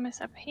phantom is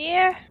up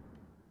here.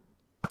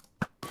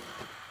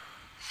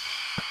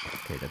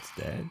 Okay, that's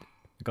dead.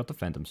 I got the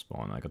phantom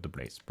spawner. I got the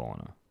blaze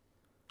spawner.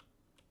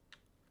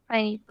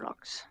 I need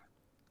blocks.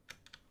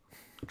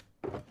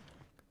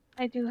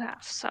 I do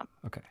have some.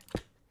 Okay.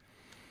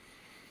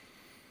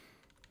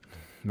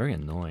 Very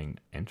annoying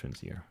entrance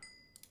here.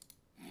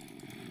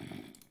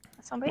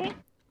 Somebody?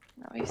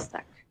 No, he's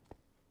stuck.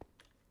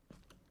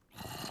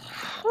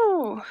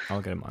 go.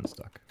 I'll get him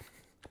unstuck.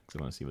 Because I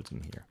want to see what's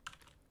in here.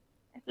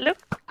 It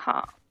looked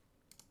calm.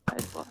 But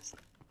it was.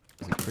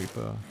 There's a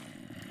creeper.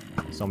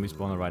 Zombie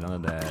spawner right under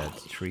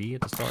that tree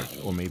at the start.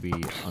 Or maybe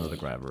under the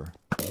grabber.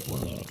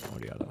 One or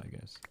the other, I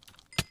guess.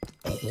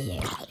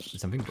 Did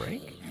something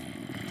break?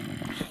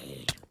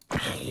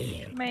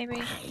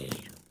 Maybe.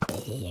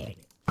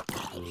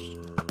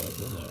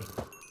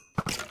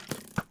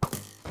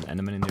 An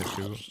enderman in there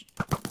too.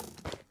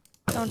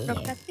 Don't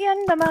look at the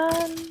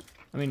Enderman.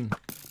 I mean,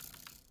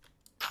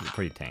 he's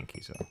pretty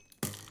tanky, so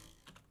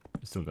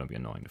it's still gonna be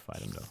annoying to fight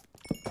him though.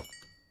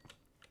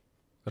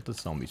 Got the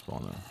zombie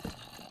spawner.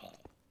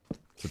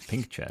 It's a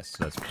pink chest,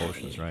 so that's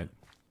potions, right?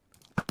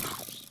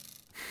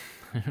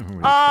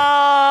 Really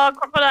Oh,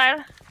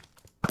 crocodile.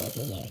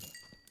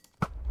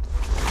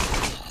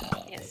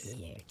 Yes.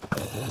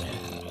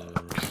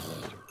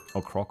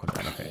 Oh,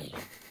 crocodile, okay.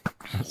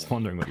 I was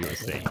wondering what you were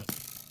saying.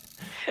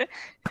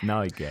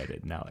 Now I get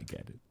it, now I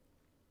get it.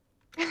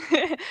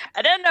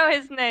 I don't know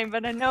his name,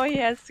 but I know he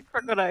has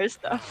crocodile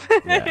stuff.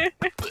 Yeah.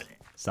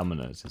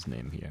 Summoner is his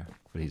name here,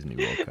 but he's an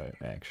evoker,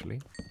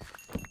 actually.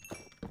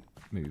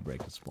 Maybe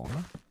break the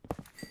spawner.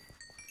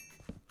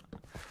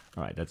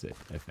 Alright, that's it,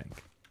 I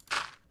think.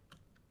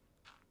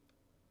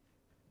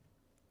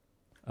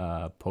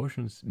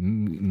 Potions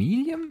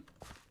medium?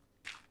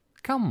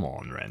 Come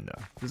on, Render.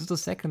 This is the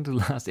second to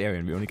last area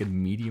and we only get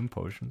medium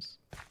potions.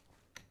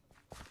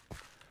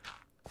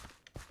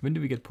 When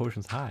do we get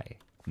potions high?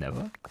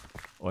 Never?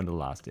 Or in the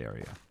last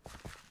area?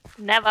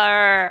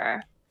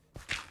 Never.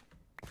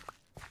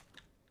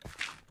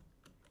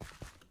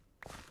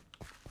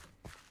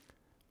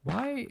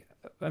 Why?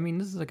 I mean,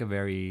 this is like a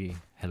very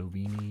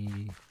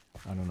Halloween-y,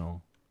 I don't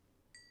know.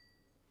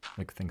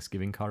 Like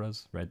Thanksgiving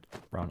colors, red,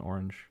 brown,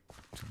 orange.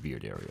 It's a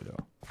weird area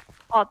though.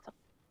 Awesome.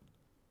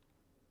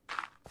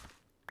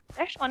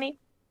 There's 20.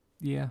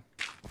 Yeah.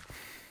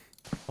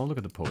 I'll look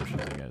at the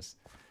potions, I guess.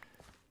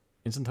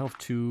 Instant health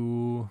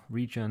 2,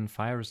 regen,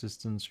 fire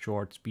resistance,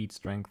 short, speed,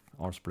 strength,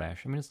 or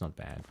splash. I mean, it's not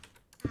bad.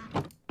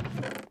 I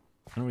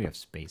don't really have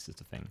space, is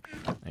the thing.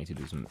 I need to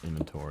do some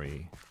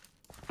inventory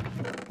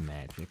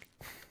magic.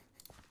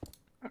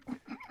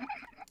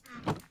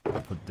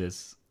 Put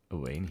this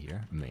away in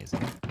here.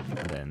 Amazing.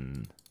 And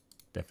then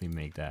definitely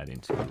make that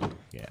into...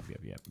 Yeah,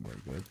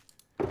 very good.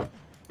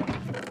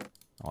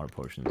 All the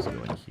potions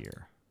go in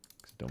here.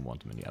 Because I don't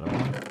want them in the other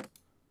one.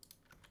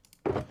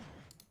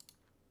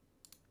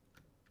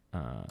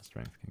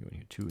 Strength can go in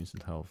here too.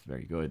 Instant health,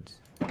 very good.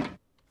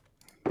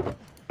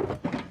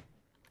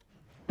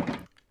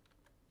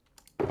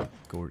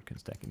 Gourd can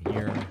stack in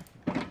here.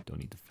 Don't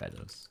need the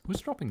feathers. Who's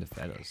dropping the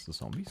feathers? The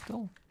zombie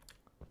still?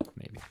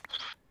 Maybe.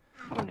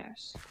 Who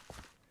knows?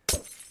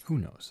 Who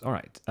knows?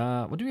 Alright.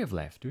 What do we have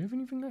left? Do we have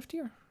anything left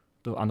here?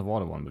 The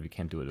underwater one, but we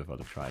can't do it without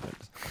a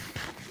trident.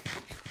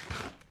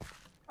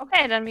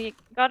 Okay, then we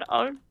got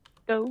all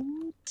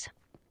gold.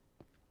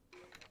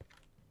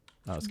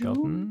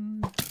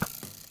 Skeleton.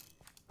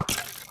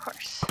 Of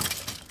course.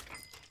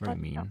 Very What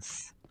mean.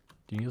 else?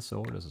 Do you need a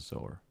sword? There's a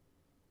sword.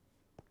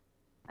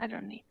 I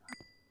don't need one.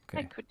 I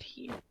Okay. could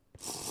heal.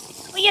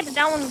 Oh yeah, the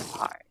down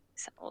part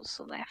is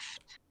also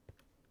left.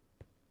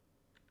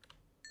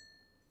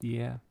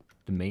 Yeah.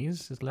 The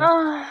maze is left.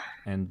 Ah,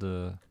 And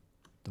the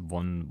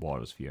one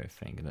water sphere, I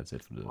think. And that's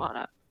it for the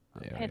water.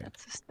 area. Okay,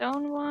 that's a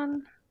stone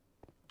one.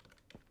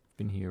 We've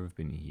been here, we've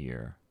been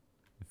here.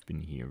 We've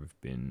been here,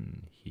 we've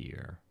been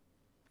here.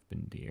 We've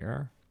been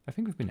there. I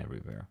think we've been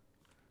everywhere.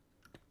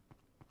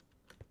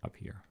 Up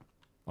here.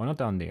 Oh, not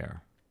down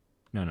there.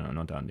 No,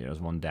 not down there. There's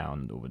one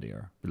down over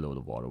there, below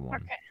the water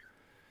one. Okay.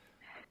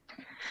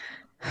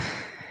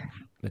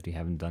 That we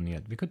haven't done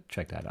yet. We could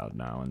check that out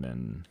now and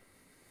then...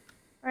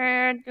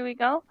 Where do we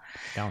go?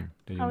 Down.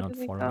 Did you How not do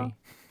we follow go? me?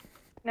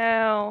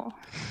 No.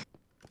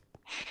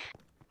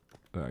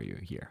 Where are you?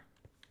 Here.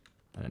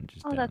 And then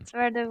just Oh, down. that's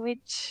where the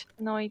witch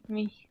annoyed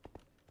me.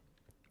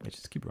 Yeah,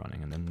 just keep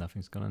running and then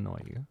nothing's gonna annoy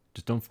you.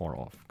 Just don't fall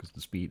off, because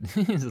the speed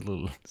is a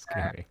little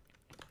scary.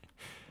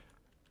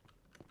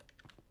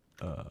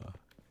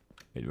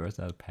 Wait, where's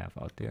that path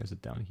out there? Is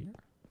it down here?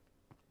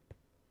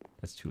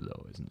 That's too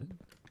low, isn't it?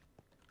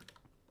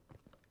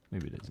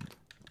 Maybe it isn't.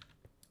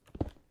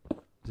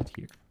 Is it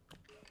here?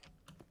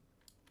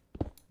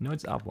 No,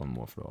 it's up one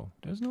more floor.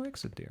 There's no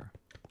exit there.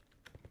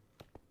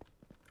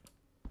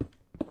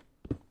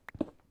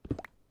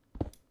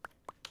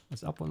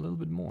 It's up a little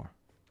bit more.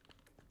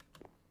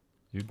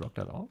 Did you block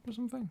that off or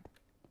something?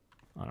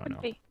 I don't know.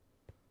 Could be.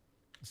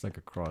 It's like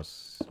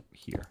across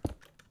here.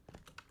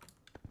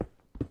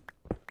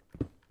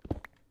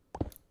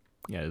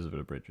 Yeah, this is where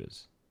the bridge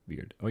is.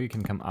 Weird. Oh, you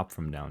can come up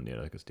from down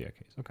there like a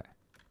staircase. Okay.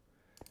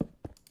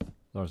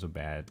 It's also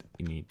bad.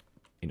 You need,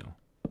 you know,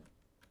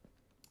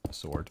 a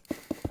sword,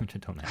 which I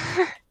don't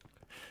have.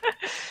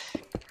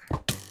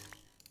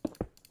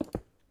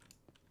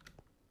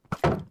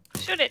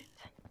 Shoot it.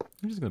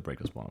 I'm just gonna break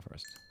the spawner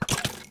first.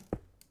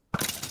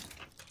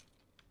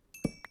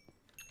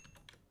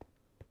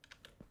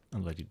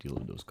 I'll let you deal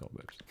with those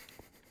cobwebs.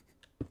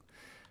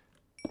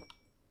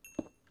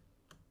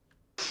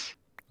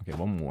 Okay,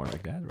 one more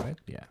like that, right?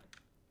 Yeah.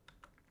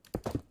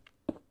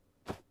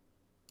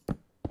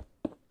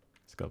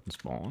 skeleton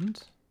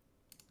spawned.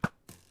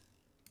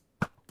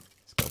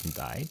 Skeleton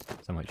died.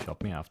 Somehow it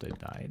shot me after it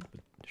died,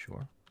 but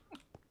sure.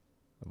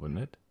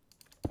 Wouldn't it?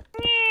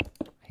 I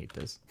hate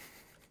this.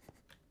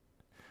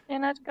 You're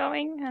not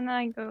going, and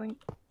I'm going.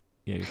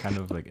 Yeah, you're kind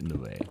of like in the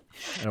way.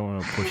 I don't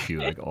want to push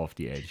you like off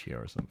the edge here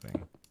or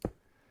something.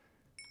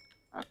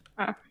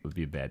 It would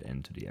be a bad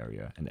end to the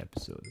area and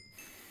episode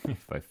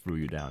if I threw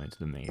you down into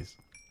the maze.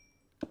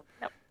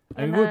 Nope.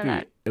 I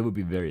mean, it would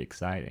be very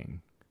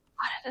exciting.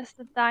 Oh, that is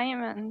the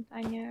diamond.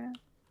 I knew. I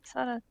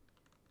saw that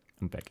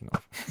I'm backing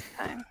off. this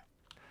time.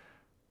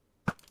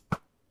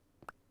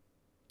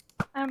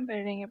 I'm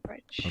building a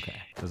bridge.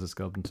 Okay, there's a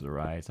skeleton to the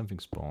right. Something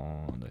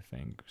spawned, I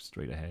think,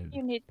 straight ahead.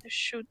 You need to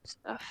shoot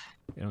stuff.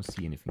 I don't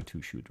see anything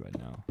to shoot right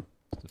now.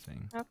 That's the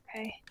thing.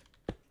 Okay.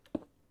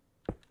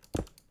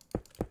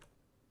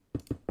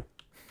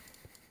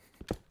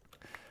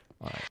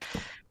 Alright.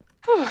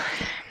 Whew.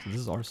 So this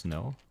is our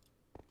snow.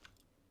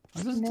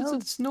 Oh, this is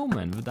a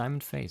snowman with a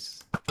diamond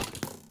face.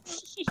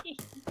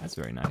 That's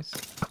very nice.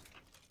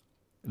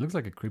 It looks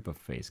like a creeper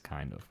face,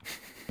 kind of.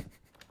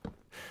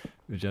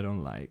 Which I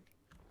don't like.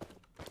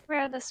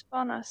 Where are the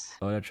spawners?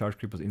 Oh, there are charge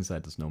creepers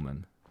inside the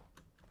snowman.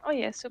 Oh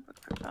yeah, super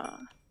creeper.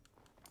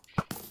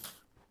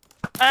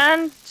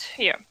 And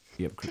here.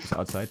 Yep, creepers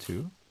outside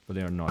too, but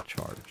they are not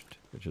charged.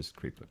 They're just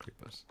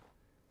creepers.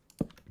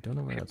 I don't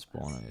know where that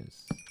spawner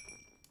is.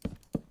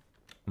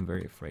 I'm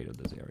very afraid of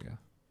this area.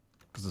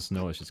 Because the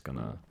snow is just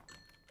gonna,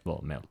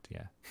 well, melt,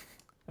 yeah.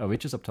 Oh,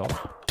 witch is up top.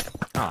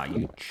 Ah,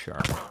 you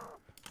jerk.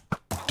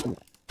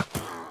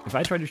 If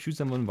I try to shoot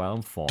someone while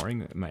I'm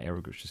falling, my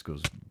arrow just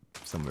goes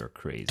somewhere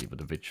crazy, but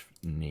the witch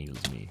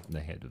nails me in the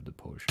head with the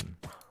potion.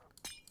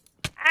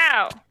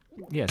 Ow!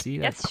 Yeah, see?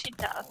 Yes, she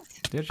does.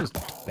 They're just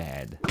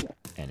bad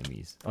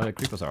enemies. Oh, the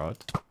creepers are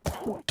out.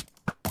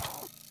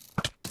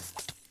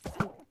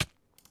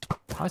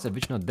 How is that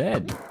witch not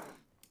dead?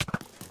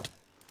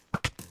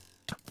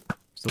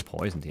 Still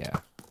poisoned, yeah.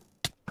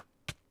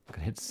 I got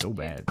hit so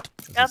bad.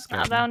 That's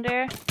not down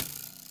there.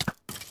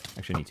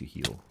 Actually, I need to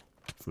heal.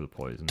 Full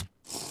poison.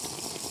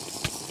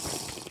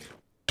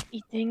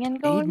 Eating and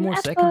going 8 more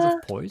apple. seconds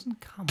of poison?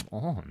 Come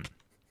on.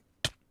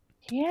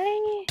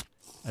 Really?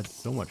 That's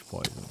so much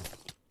poison.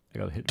 I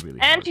got hit really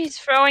And hard. she's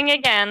throwing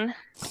again.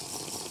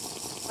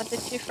 What did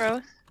she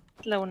throw?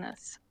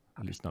 Slowness.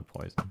 At least not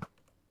poison.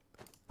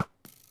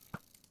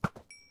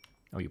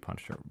 Oh, you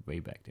punched her way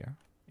back there.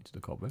 Into the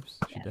cobwebs.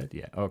 She dead?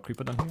 Yeah. Oh,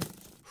 creeper down here.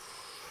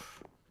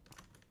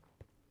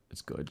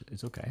 It's good.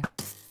 It's okay.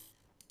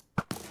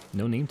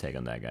 No name tag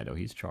on that guy though.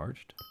 He's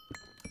charged.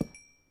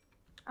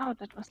 Oh,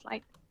 that was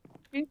like...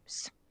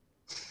 Oops.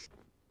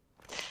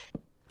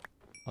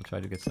 I'll try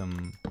to get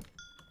some...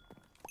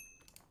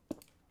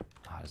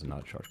 Ah, there's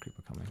another charge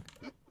creeper coming.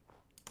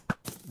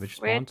 Which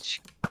spawned?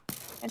 Which?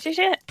 And she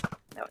hit.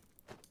 No.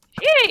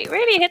 She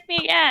really hit me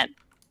again.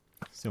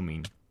 So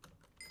mean.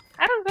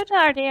 How good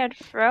are they at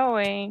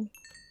throwing?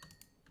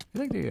 I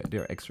feel like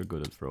they're extra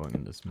good at throwing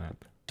in this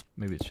map.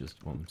 Maybe it's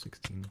just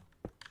 116.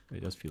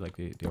 It does feel like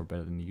they are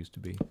better than they used to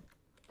be.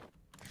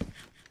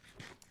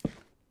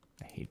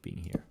 I hate being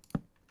here.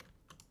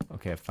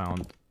 Okay, I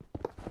found...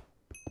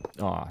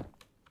 Ah,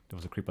 there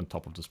was a creep on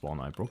top of the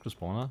spawner. I broke the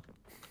spawner.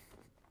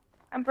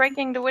 I'm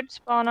breaking the witch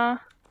spawner.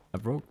 I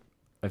broke,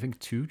 I think,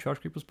 2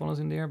 charge creeper spawners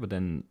in there, but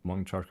then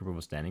one charge creeper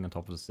was standing on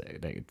top of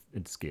the...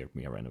 It scared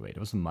me. I ran away. There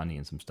was some money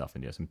and some stuff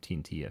in there. Some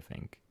TNT, I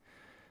think.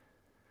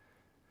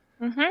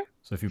 Mm-hmm.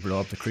 So if you blow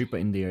up the creeper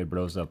in there, it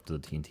blows up the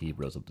TNT,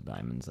 blows up the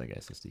diamonds, I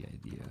guess is the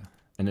idea.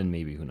 And then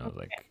maybe, who knows,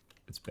 like,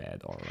 it's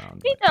bad all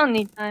around. We don't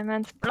need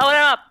diamonds. Blow it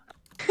up!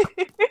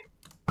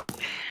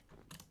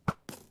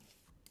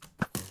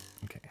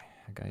 Okay,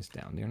 that guy's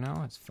down there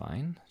now, it's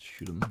fine.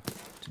 Shoot him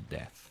to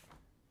death.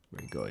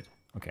 Very good.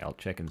 Okay, I'll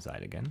check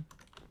inside again.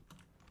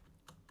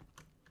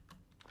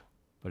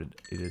 But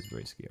it is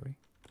very scary.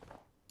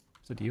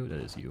 Is that you?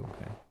 That is you,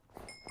 okay.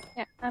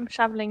 Yeah, I'm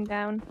shoveling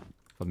down.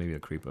 But maybe a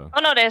creeper.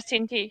 Oh no, there's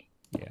TNT.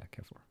 Yeah,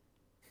 careful.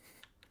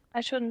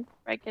 I shouldn't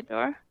break a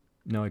door.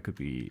 No, it could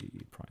be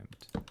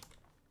primed.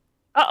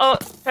 Uh-oh,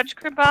 touch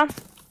creeper.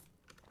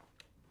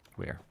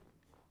 Where?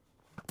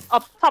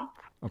 Up top.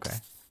 Okay.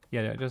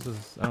 Yeah, this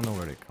is... I don't know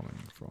where they're coming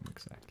from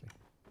exactly.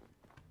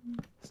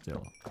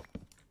 Still.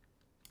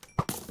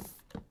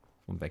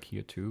 One back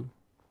here too.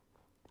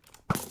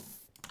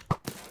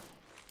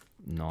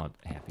 Not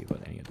happy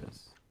about any of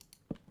this.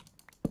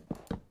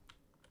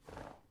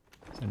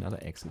 Is there another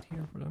exit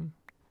here for them?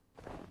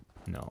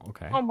 No,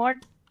 okay. Oh, more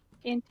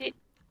TNT.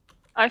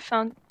 I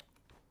found...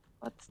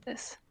 What's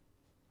this?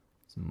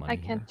 Some money I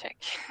can't here. check.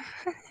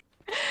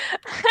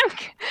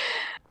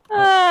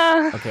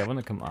 Okay, I want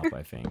to come up,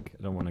 I think.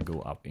 I don't want to go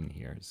up in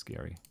here. It's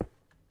scary.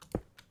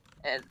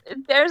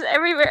 There's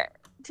everywhere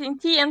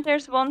TNT and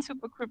there's one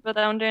super creeper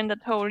down there in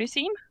that hole, you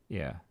see him?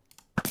 Yeah.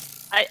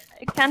 I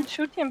can't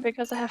shoot him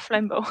because I have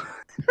flambow. Oh,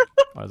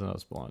 there's another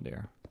spawn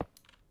there.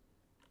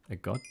 I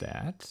got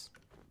that.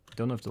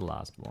 Don't know if the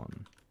last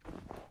one.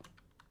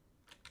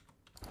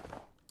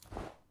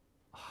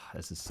 Oh,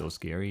 this is so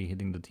scary,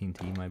 hitting the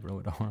TNT might blow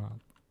it all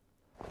up.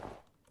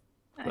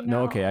 I No,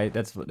 know. okay.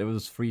 There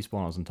was 3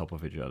 spawners on top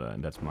of each other,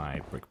 and that's my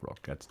brick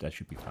block. That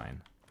should be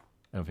fine.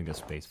 I don't think there's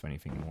space for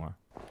anything more.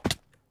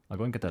 I'll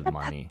go and get that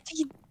money.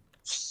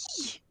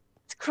 It's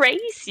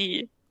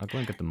crazy. I'll go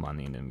and get the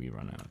money, and then we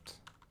run out.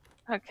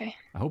 Okay.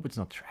 I hope it's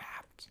not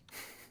trapped.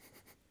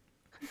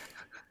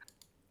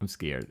 I'm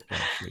scared,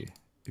 actually.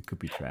 It could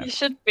be trapped. You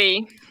should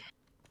be.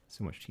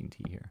 So much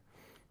TNT here.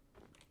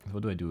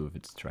 What do I do if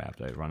it's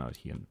trapped? I run out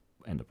here and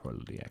end up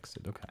probably the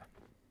exit. Okay.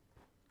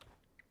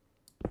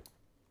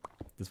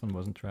 This one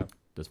wasn't trapped.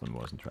 This one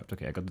wasn't trapped.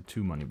 Okay, I got the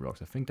 2 money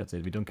blocks. I think that's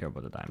it. We don't care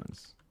about the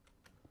diamonds.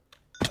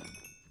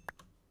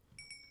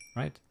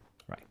 Right?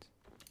 Right.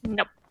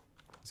 Nope.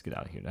 Let's get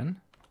out of here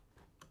then.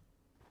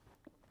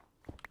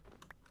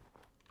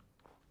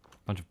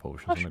 Bunch of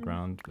potions on the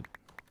ground, but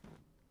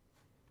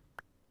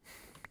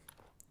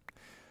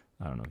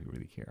I don't know if you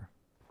really care.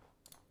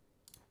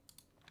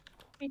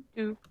 Me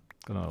too.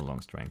 Got another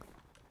long strength.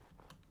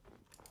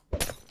 There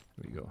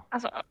we go.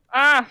 Also,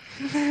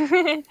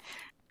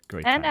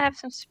 Great. and I timing. have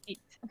some speed.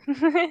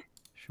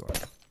 Sure.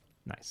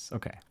 Nice.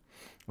 Okay.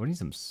 We need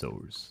some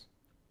souls,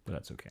 but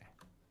that's okay.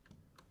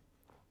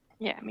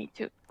 Yeah, me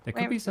too. There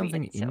could be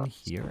something in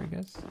here, I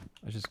guess.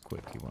 I just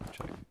quickly want to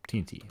check.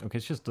 TNT. Okay,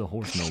 it's just the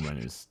whole snowman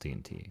is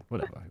TNT.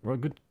 Whatever. Well,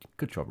 good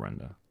job,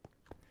 Render.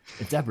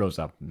 If that blows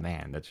up,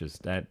 man, that's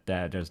just that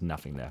there's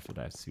nothing left of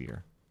that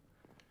sphere.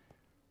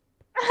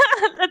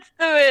 Let's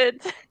do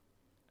it.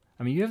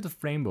 I mean, you have the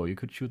flame bow. You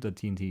could shoot the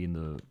TNT in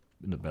the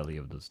belly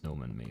of the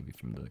snowman, maybe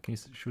from the. Can you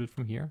shoot it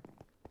from here?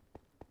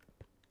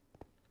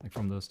 Like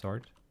from the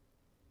start?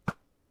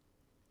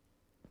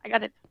 I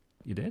got it.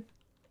 You did?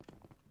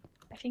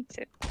 I think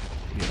so.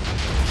 Yeah.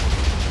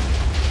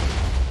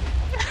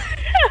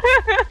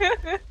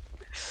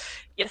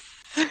 Yes.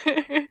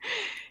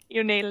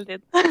 You nailed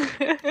it.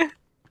 I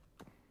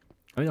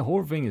mean, the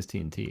whole thing is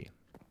TNT.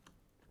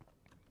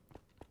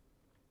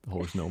 The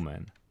whole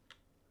snowman.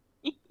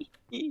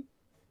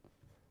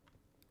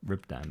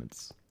 Rip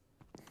diamonds.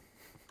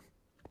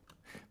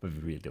 But we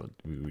really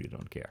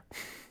don't care.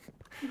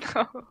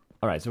 No.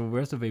 Alright, so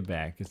where's the way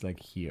back? It's like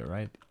here,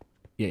 right?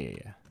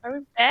 Yeah. Are we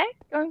back?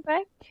 Going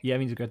back? Yeah, I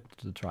mean to get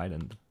to the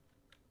trident.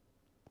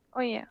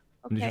 Oh yeah.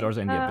 And we Okay. should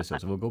also end the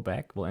episode. So we'll go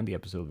back, we'll end the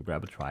episode, we'll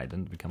grab a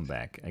trident, we come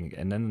back, and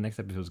then the next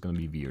episode is gonna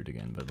be weird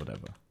again, but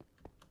whatever.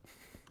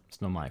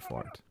 It's not my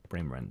fault.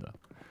 Blame Render.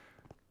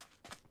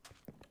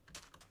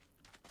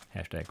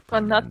 Hashtag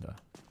blame Render.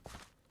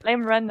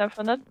 Blame Render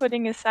for not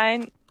putting a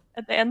sign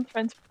at the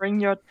entrance, bring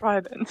your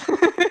trident.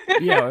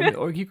 Yeah,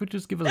 or he could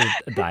just give us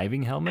a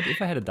diving helmet.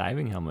 If I had a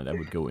diving helmet, I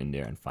would go in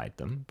there and fight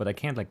them. But I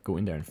can't like go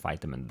in there and fight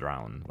them and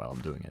drown while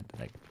I'm doing it.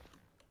 Like,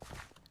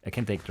 I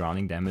can take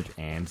drowning damage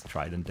and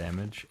trident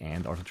damage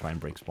and also try and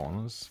break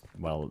spawners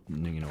while,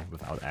 you know,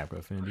 without aggro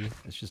affinity.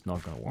 It's just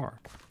not gonna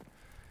work.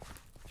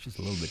 It's just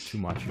a little bit too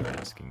much you're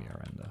asking me,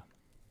 Render.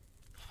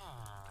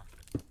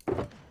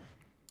 So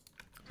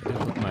I did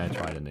put my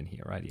trident in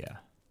here, right? Yeah.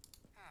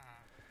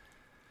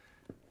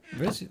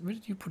 Where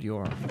did you put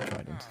your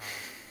trident?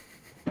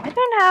 I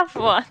don't have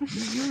one.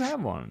 You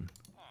have one.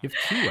 You have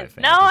 2, I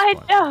think. No, I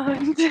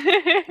don't.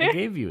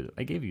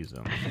 I gave you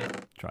some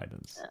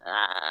tridents. Like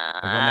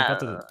when I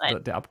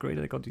got the upgrade,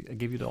 I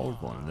gave you the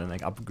old one. Then I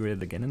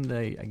upgraded again, and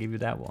I gave you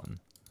that one.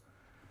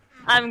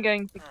 I'm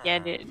going to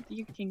get it.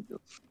 You can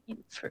go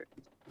in first.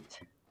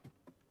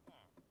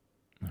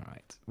 All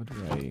right. What do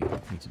I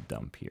need to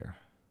dump here?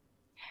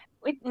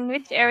 In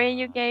which area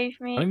you gave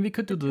me? I mean, we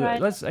could do the.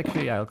 trident? Let's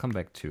actually. Yeah, I'll come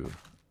back to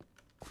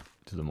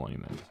the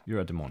monument. You're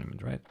at the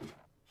monument, right?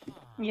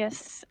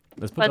 Yes.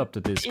 Let's put up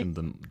the disc and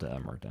the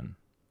armor then.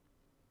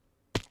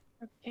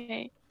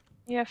 Okay.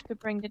 You have to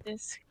bring the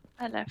disc.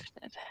 I left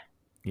it.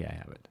 Yeah, I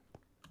have it.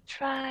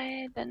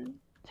 Trident.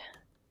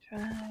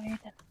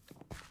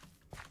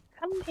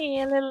 Come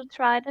here, little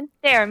trident.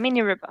 There,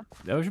 mini ripper.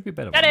 There should be a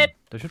better Got one. it.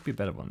 There should be a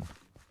better one.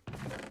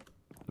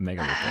 A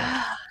mega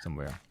ripper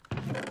somewhere.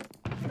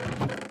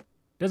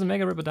 There's a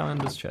mega ripper down in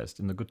this chest,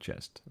 in the good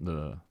chest,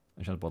 the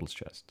enchanted bottles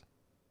chest.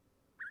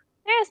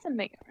 There's the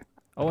mega ripper.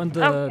 Oh, and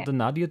Okay. the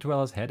Nadia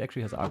Dweller's head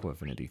actually has Aqua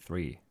Affinity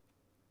 3.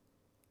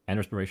 And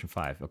Respiration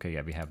 5. Okay,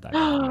 yeah, we have that.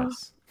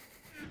 Yes.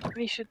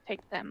 We should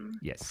take them.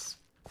 Yes.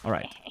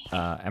 Alright.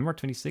 Emerald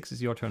 26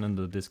 is your turn, and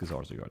the disc is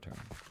also your turn.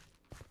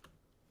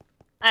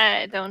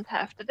 I don't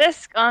have the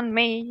disc on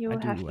me. You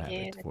I have do to have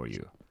get it for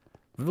you.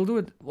 We'll do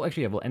it. Well,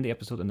 actually, yeah, we'll end the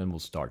episode, and then we'll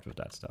start with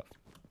that stuff.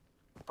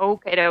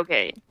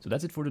 Okay. So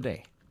that's it for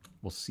today.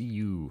 We'll see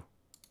you.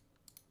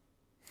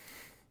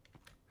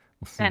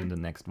 We'll see you in the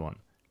next one.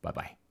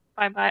 Bye-bye.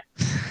 Bye.